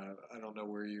I don't know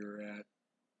where you're at.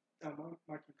 My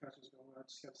concussion's going. I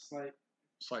just got a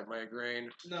Slight migraine.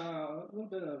 a little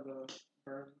bit of a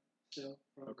burn still.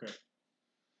 Okay.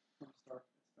 from Stark.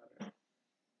 It's better.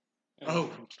 And Oh,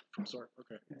 from Stark.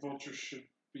 Okay. Vulture should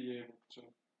be able to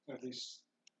at least.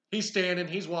 He's standing.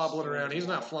 He's wobbling around. He's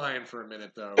not flying for a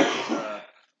minute though.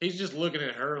 He's just looking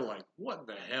at her like, "What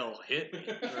the hell hit me?"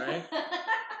 Right?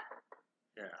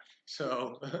 Yeah.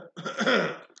 So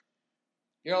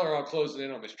y'all are all closing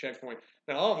in on this checkpoint.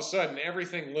 Now all of a sudden,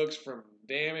 everything looks from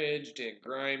damaged and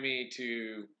grimy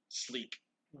to sleek.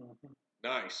 Mhm.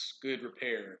 Nice, good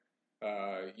repair.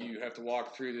 You have to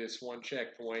walk through this one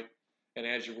checkpoint, and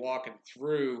as you're walking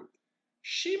through,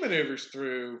 she maneuvers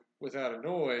through without a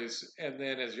noise, and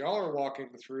then as y'all are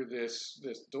walking through this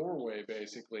doorway,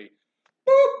 basically,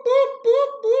 boop boop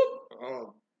boop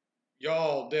boop.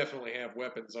 Y'all definitely have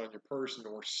weapons on your person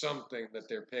or something that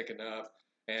they're picking up.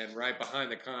 And right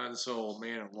behind the console,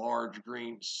 man, a large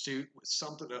green suit with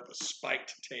something of a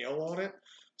spiked tail on it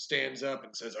stands up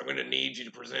and says, "I'm going to need you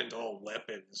to present all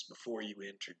weapons before you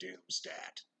enter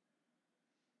Doomstat."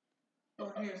 Oh,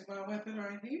 here's my weapon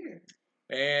right here.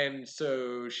 And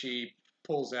so she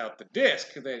pulls out the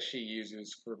disc that she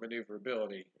uses for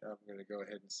maneuverability. I'm going to go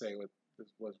ahead and say was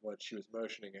what she was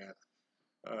motioning at.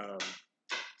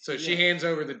 So she hands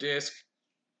over the disc.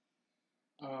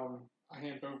 I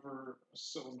hand over a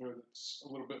cylinder that's a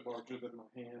little bit larger than my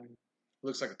hand.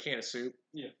 Looks like a can of soup.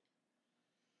 Yeah.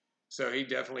 So he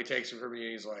definitely takes it from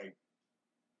you. He's like,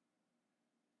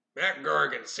 "That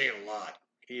Gargan's seen a lot.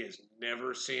 He has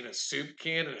never seen a soup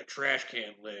can and a trash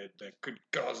can lid that could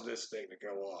cause this thing to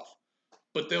go off.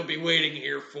 But they'll be waiting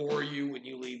here for you when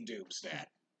you leave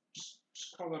Doomstat." Just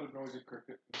call that a noisy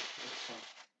cricket. That's fine.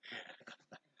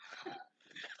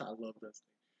 I love this.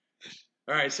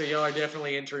 All right, so y'all are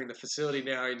definitely entering the facility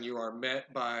now, and you are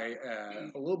met by a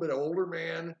little bit older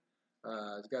man.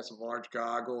 He's got some large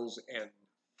goggles and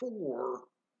 4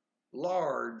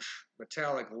 large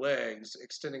metallic legs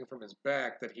extending from his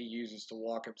back that he uses to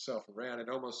walk himself around. It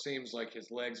almost seems like his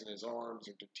legs and his arms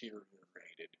are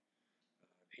deteriorated.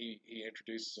 He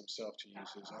introduces himself to you. He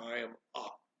says, "I am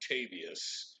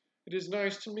Octavius. It is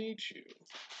nice to meet you."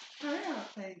 Hi,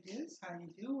 Octavius. How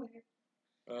you doing?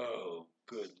 Oh,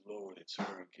 good Lord, it's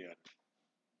her again.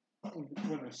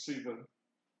 When I see the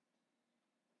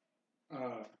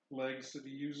legs that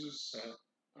he uses,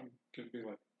 I'm gonna be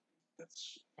like,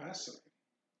 "That's fascinating."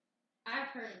 I've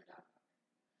heard of Doc Ock,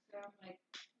 so I'm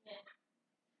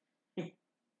like,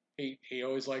 He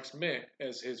always likes meh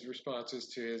as his responses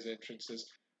to his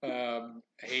entrances.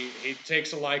 He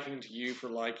takes a liking to you for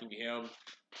liking him.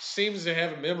 Seems to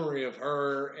have a memory of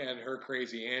her and her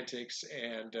crazy antics,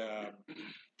 and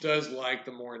does like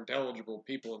the more intelligible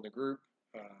people in the group.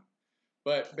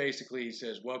 But basically, he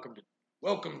says, "Welcome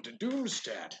to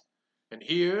Doomstat, and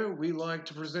here we like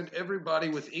to present everybody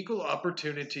with equal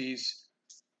opportunities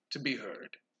to be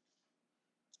heard.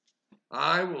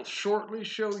 I will shortly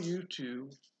show you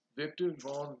to Victor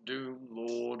Von Doom,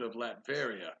 Lord of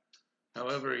Latveria.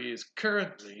 However, he is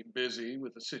currently busy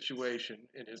with a situation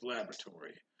in his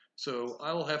laboratory, so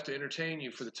I will have to entertain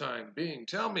you for the time being.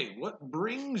 Tell me, what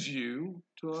brings you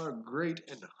to our great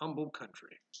and humble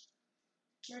country?"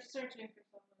 we're searching for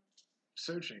someone.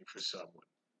 Searching for someone.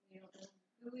 We don't know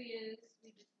who he is.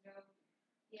 We just know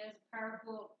he has a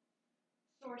powerful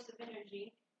source of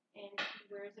energy, and he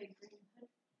wears a green hood.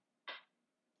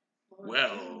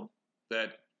 Well,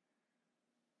 that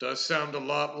does sound a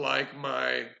lot like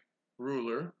my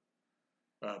ruler.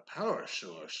 Power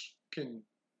source. You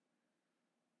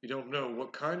don't know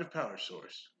what kind of power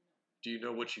source? Do you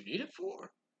know what you need it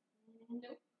for?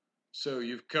 Nope. So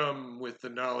you've come with the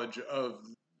knowledge of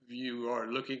you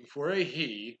are looking for a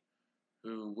he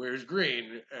who wears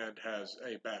green and has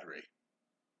a battery.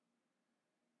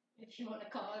 If you want to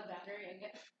call it a battery, I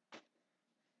guess.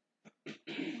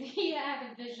 We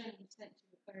had a vision sent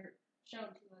to or shown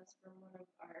to us from one of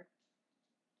our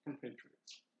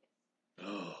Compatriots.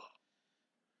 Oh.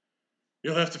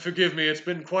 You'll have to forgive me. It's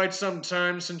been quite some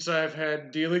time since I've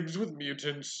had dealings with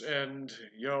mutants, and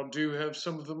y'all do have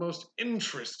some of the most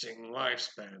interesting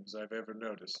lifespans I've ever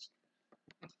noticed.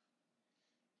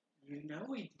 You know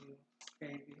we do,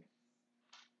 baby.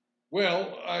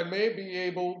 Well, I may be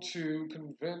able to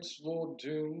convince Lord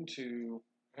Doom to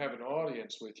have an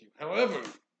audience with you. However,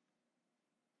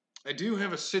 I do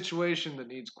have a situation that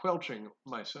needs quelching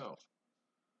myself.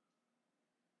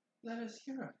 Let us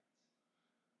hear it.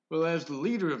 Well, as the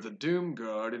leader of the Doom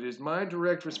Guard, it is my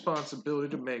direct responsibility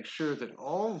to make sure that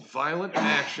all violent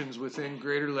actions within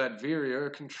Greater Latveria are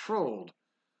controlled.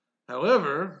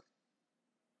 However,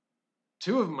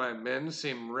 2 of my men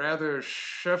seem rather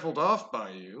shuffled off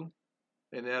by you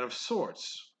and out of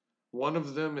sorts. One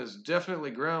of them is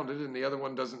definitely grounded, and the other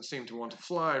one doesn't seem to want to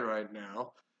fly right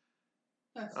now.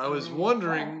 That's I the was rule of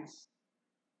wondering- thoughts.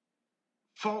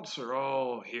 Faults are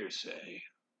all hearsay.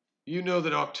 You know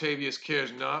that Octavius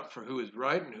cares not for who is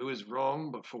right and who is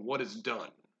wrong, but for what is done.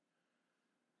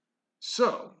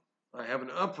 So, I have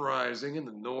an uprising in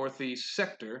the northeast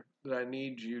sector that I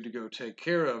need you to go take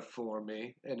care of for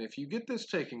me, and if you get this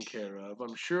taken care of,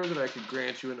 I'm sure that I could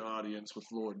grant you an audience with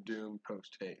Lord Doom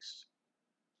post-haste.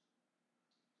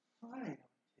 Fine.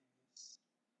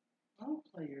 I'll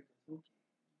play your little game.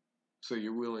 So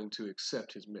you're willing to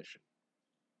accept his mission?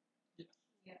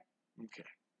 Yeah. Okay.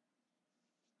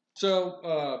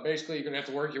 So basically, you're going to have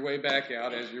to work your way back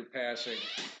out as you're passing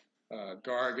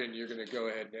Gargan. You're going to go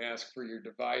ahead and ask for your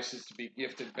devices to be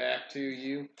gifted back to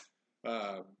you.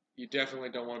 You definitely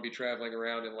don't want to be traveling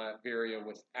around in Latveria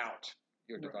without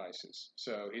your devices.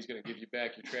 So he's going to give you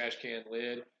back your trash can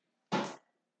lid,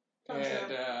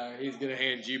 and he's going to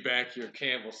hand you back your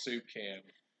Campbell soup can.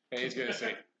 And he's going to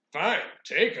say, Fine,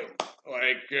 take them.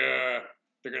 Like, they're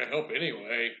gonna help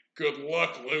anyway. Good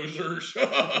luck, losers. And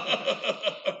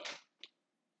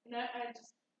I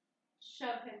just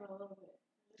shove him a little bit.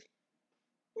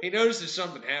 He notices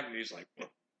something happened. He's like, what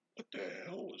the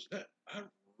hell was that? I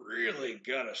really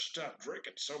gotta stop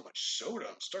drinking so much soda.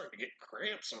 I'm starting to get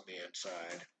cramps on the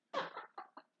inside.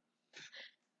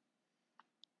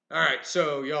 all right,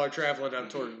 so y'all are traveling up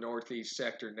toward the northeast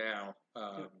sector now.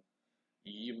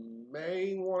 You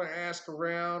may want to ask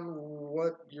around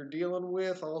what you're dealing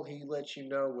with. All he let you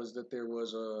know was that there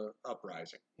was a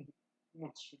uprising.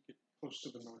 Once we get close to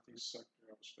the northeast sector,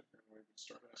 I was figuring we would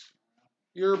start asking around.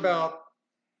 You're about,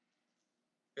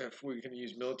 if we can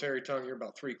use military tongue, you're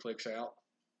about 3 clicks out.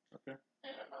 Okay. I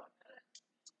don't know.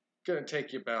 It's going to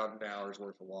take you about an hour's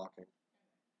worth of walking.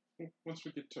 Once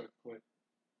we get to a click,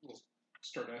 we'll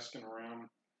start asking around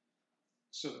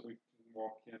so that we can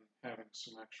walk in having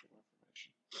some actual information.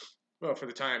 Well, for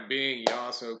the time being, you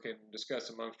also can discuss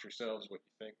amongst yourselves what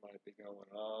you think might be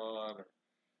going on.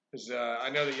 Because I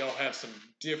know that y'all have some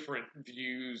different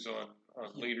views on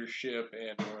leadership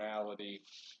and morality,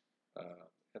 and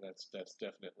that's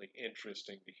definitely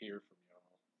interesting to hear from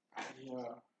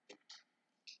y'all.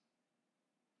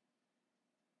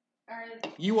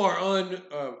 You are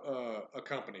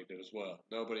unaccompanied as well.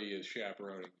 Nobody is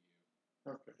chaperoning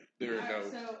you. Okay. There are no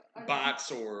So are bots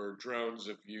or drones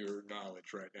of your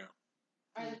knowledge right now.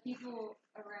 Are the people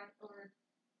around or?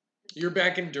 You're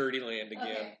back in Dirty Land again.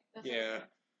 Okay, that's Yeah. awesome.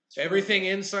 Everything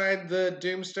inside the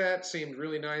Doomstat seemed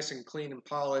really nice and clean and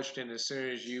polished, and as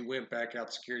soon as you went back out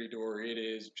the security door, it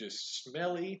is just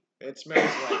smelly. It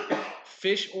smells like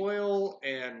fish oil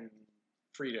and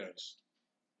Fritos.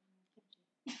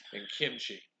 And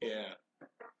kimchi, yeah.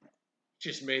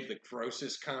 Just made the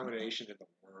grossest combination in the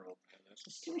world, man.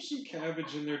 Throw some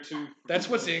cabbage in there too. That's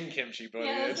what's in kimchi, buddy.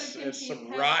 Yeah, it's that's what some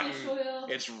kimchi has, rotten. fish oil.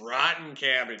 It's rotten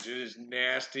cabbage. It is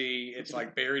nasty. It's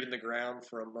like buried in the ground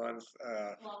for a month.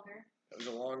 Longer. Is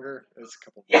it longer? It's a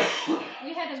couple months.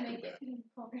 We had to That's make pretty it in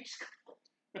Culver School.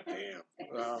 Damn.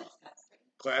 It was Well, disgusting.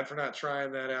 glad for not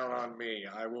trying that out on me.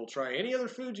 I will try any other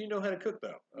food you know how to cook,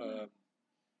 though.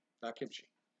 Not kimchi.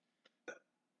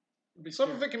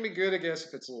 Some of it can be good, I guess,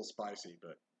 if it's a little spicy,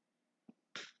 but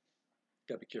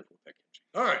gotta be careful with that kimchi.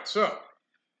 All right, so,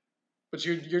 but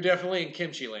you're definitely in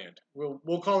kimchi land.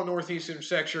 We'll call the northeastern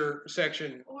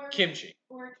section Or kimchi.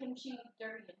 Or kimchi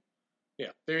durian.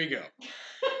 Yeah, there you go.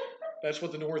 That's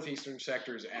what the northeastern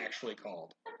sector is actually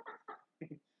called.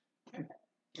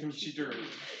 Kimchi dirty.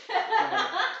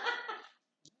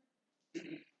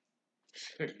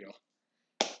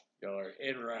 Y'all are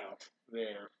en route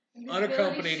there. Invisibility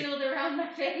Unaccompanied. shield around my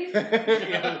face.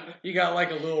 You got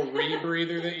like a little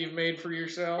rebreather that you've made for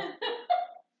yourself.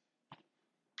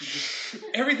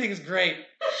 Everything's great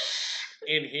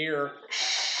in here.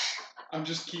 I'm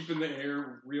just keeping the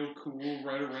air real cool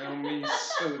right around me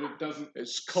so that it doesn't.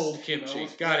 It's cold kimchi.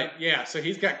 Smells Got bad. it. Yeah, so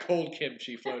he's got cold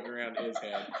kimchi floating around his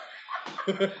head.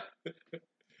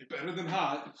 Better than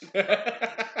hot.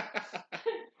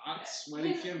 Hot,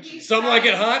 sweaty kimchi. Some like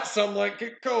it hot, some like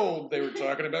it cold. They were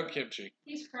talking about kimchi.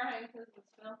 He's crying because of the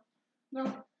smell. No.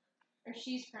 Or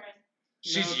she's crying.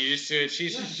 She's No. used to it.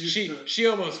 She's used to it. She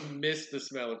almost missed the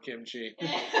smell of kimchi.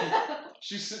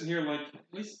 She's sitting here like,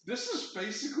 this is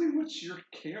basically what your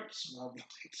camp smelled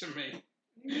like to me.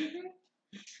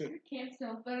 Can't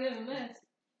smell better than this.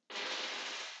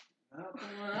 Not from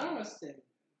where I was staying.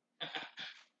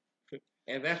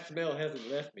 And that smell hasn't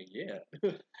left me yet.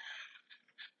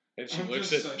 And I'm just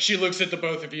saying. she looks at the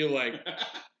both of you like,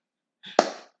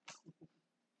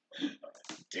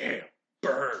 damn,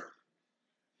 burn.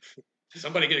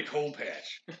 Somebody get a cold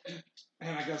patch.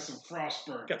 And I got some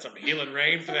frostburn. Got some healing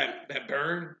rain for that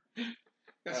burn.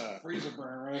 Got some freezer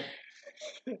burn,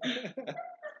 right?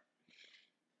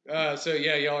 So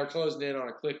yeah, y'all are closing in on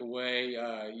a click away.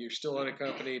 You're still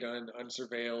unaccompanied,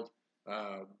 unsurveilled,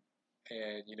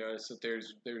 and you notice that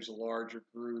there's a larger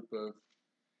group of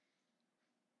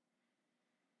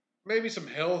maybe some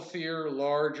healthier,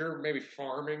 larger, maybe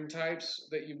farming types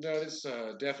that you've noticed.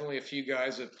 Definitely a few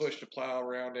guys that push the plow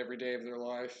around every day of their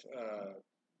life. A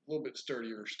little bit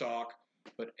sturdier stock,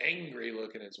 but angry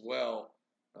looking as well.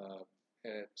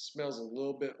 And it smells a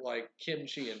little bit like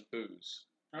kimchi and booze.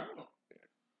 Oh.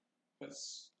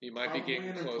 That's You might be probably getting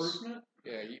an close. improvement.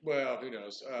 Yeah, well, who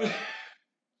knows?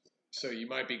 So you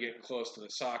might be getting close to the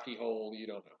sake hole. You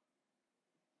don't know.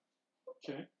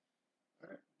 Okay.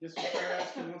 Alright. Guess we'll start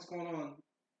asking what's going on.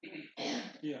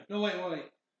 Yeah. No, wait.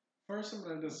 First, I'm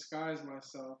gonna disguise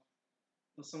myself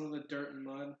with some of the dirt and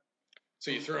mud. So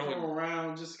you're Throw throwing.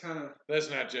 around, just kind of. That's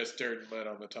not just dirt and mud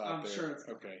on the top I'm there. sure it's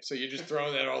not. Okay, so you're just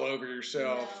throwing that all over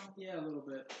yourself. Yeah, a little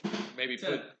bit. Maybe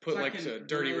So put I like can a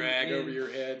dirty blend rag in. over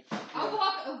your head. I'll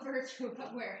walk over to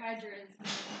where Hydra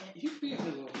is. You being a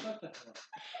little. Shut the hell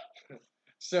up.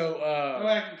 So That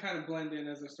way I can kind of blend in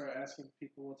as I start asking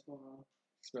people what's going on.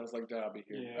 smells like Dobby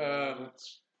here. Yeah,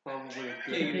 that's probably a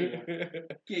good idea.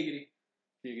 Giggity.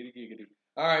 Giggity, giggity.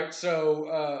 All right, so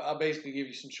I'll basically give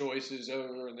you some choices.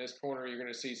 Over in this corner, you're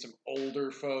going to see some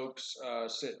older folks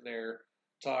sitting there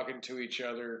talking to each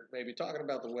other, maybe talking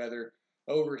about the weather.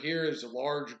 Over here is a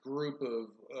large group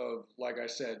of like I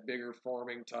said, bigger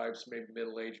farming types, maybe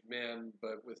middle-aged men,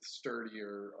 but with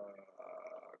sturdier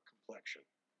complexion.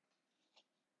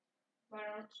 Why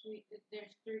don't we?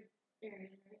 There's 3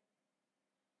 areas, right?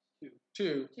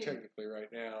 Two, Two. technically,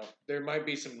 right now. There might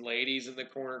be some ladies in the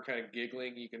corner kind of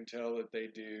giggling. You can tell that they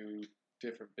do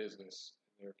different business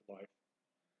in their life.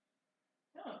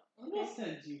 Oh, Who else okay.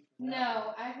 said you?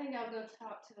 No, I think I'll go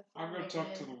talk to the. I'm going to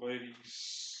talk to women. the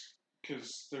ladies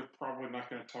because they're probably not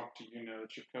going to talk to you now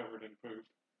that you're covered in poop.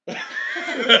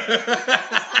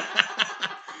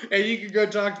 And you can go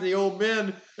talk to the old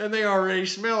men, and they already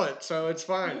smell it, so it's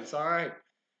fine. It's all right.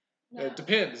 No. It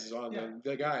depends on Yeah.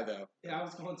 the guy, though. Yeah, I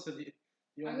was going to the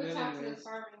I'll old go men talk to the anyways.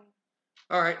 farming.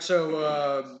 All right,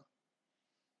 so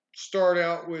start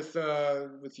out with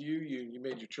you. You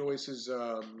made your choices.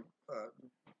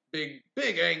 Big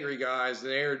angry guys.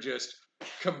 They're just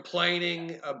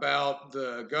complaining about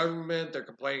the government. They're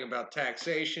complaining about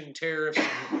taxation, tariffs.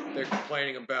 They're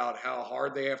complaining about how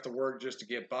hard they have to work just to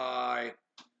get by.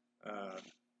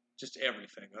 Just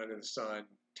everything under the sun.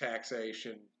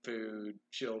 Taxation, food,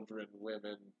 children,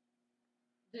 women.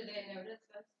 Did they notice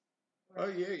us? Oh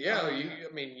yeah.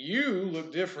 You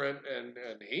look different, and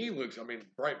he looks.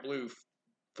 Bright blue,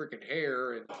 freaking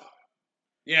hair, and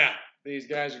yeah. These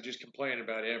guys are just complaining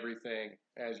about everything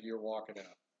as you're walking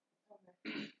out.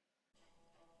 Okay.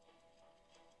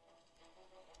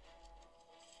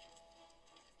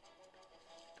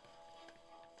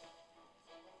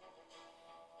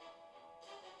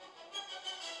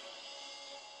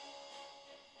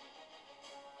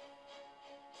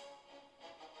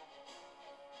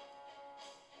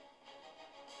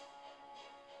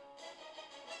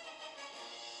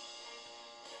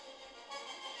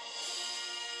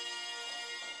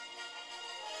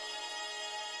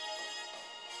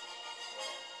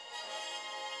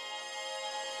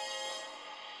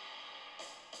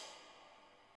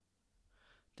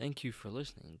 Thank you for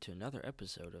listening to another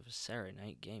episode of Saturday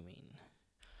Night Gaming.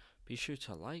 Be sure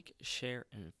to like, share,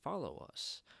 and follow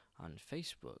us on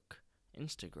Facebook,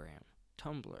 Instagram,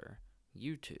 Tumblr,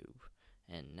 YouTube,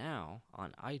 and now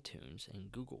on iTunes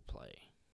and Google Play.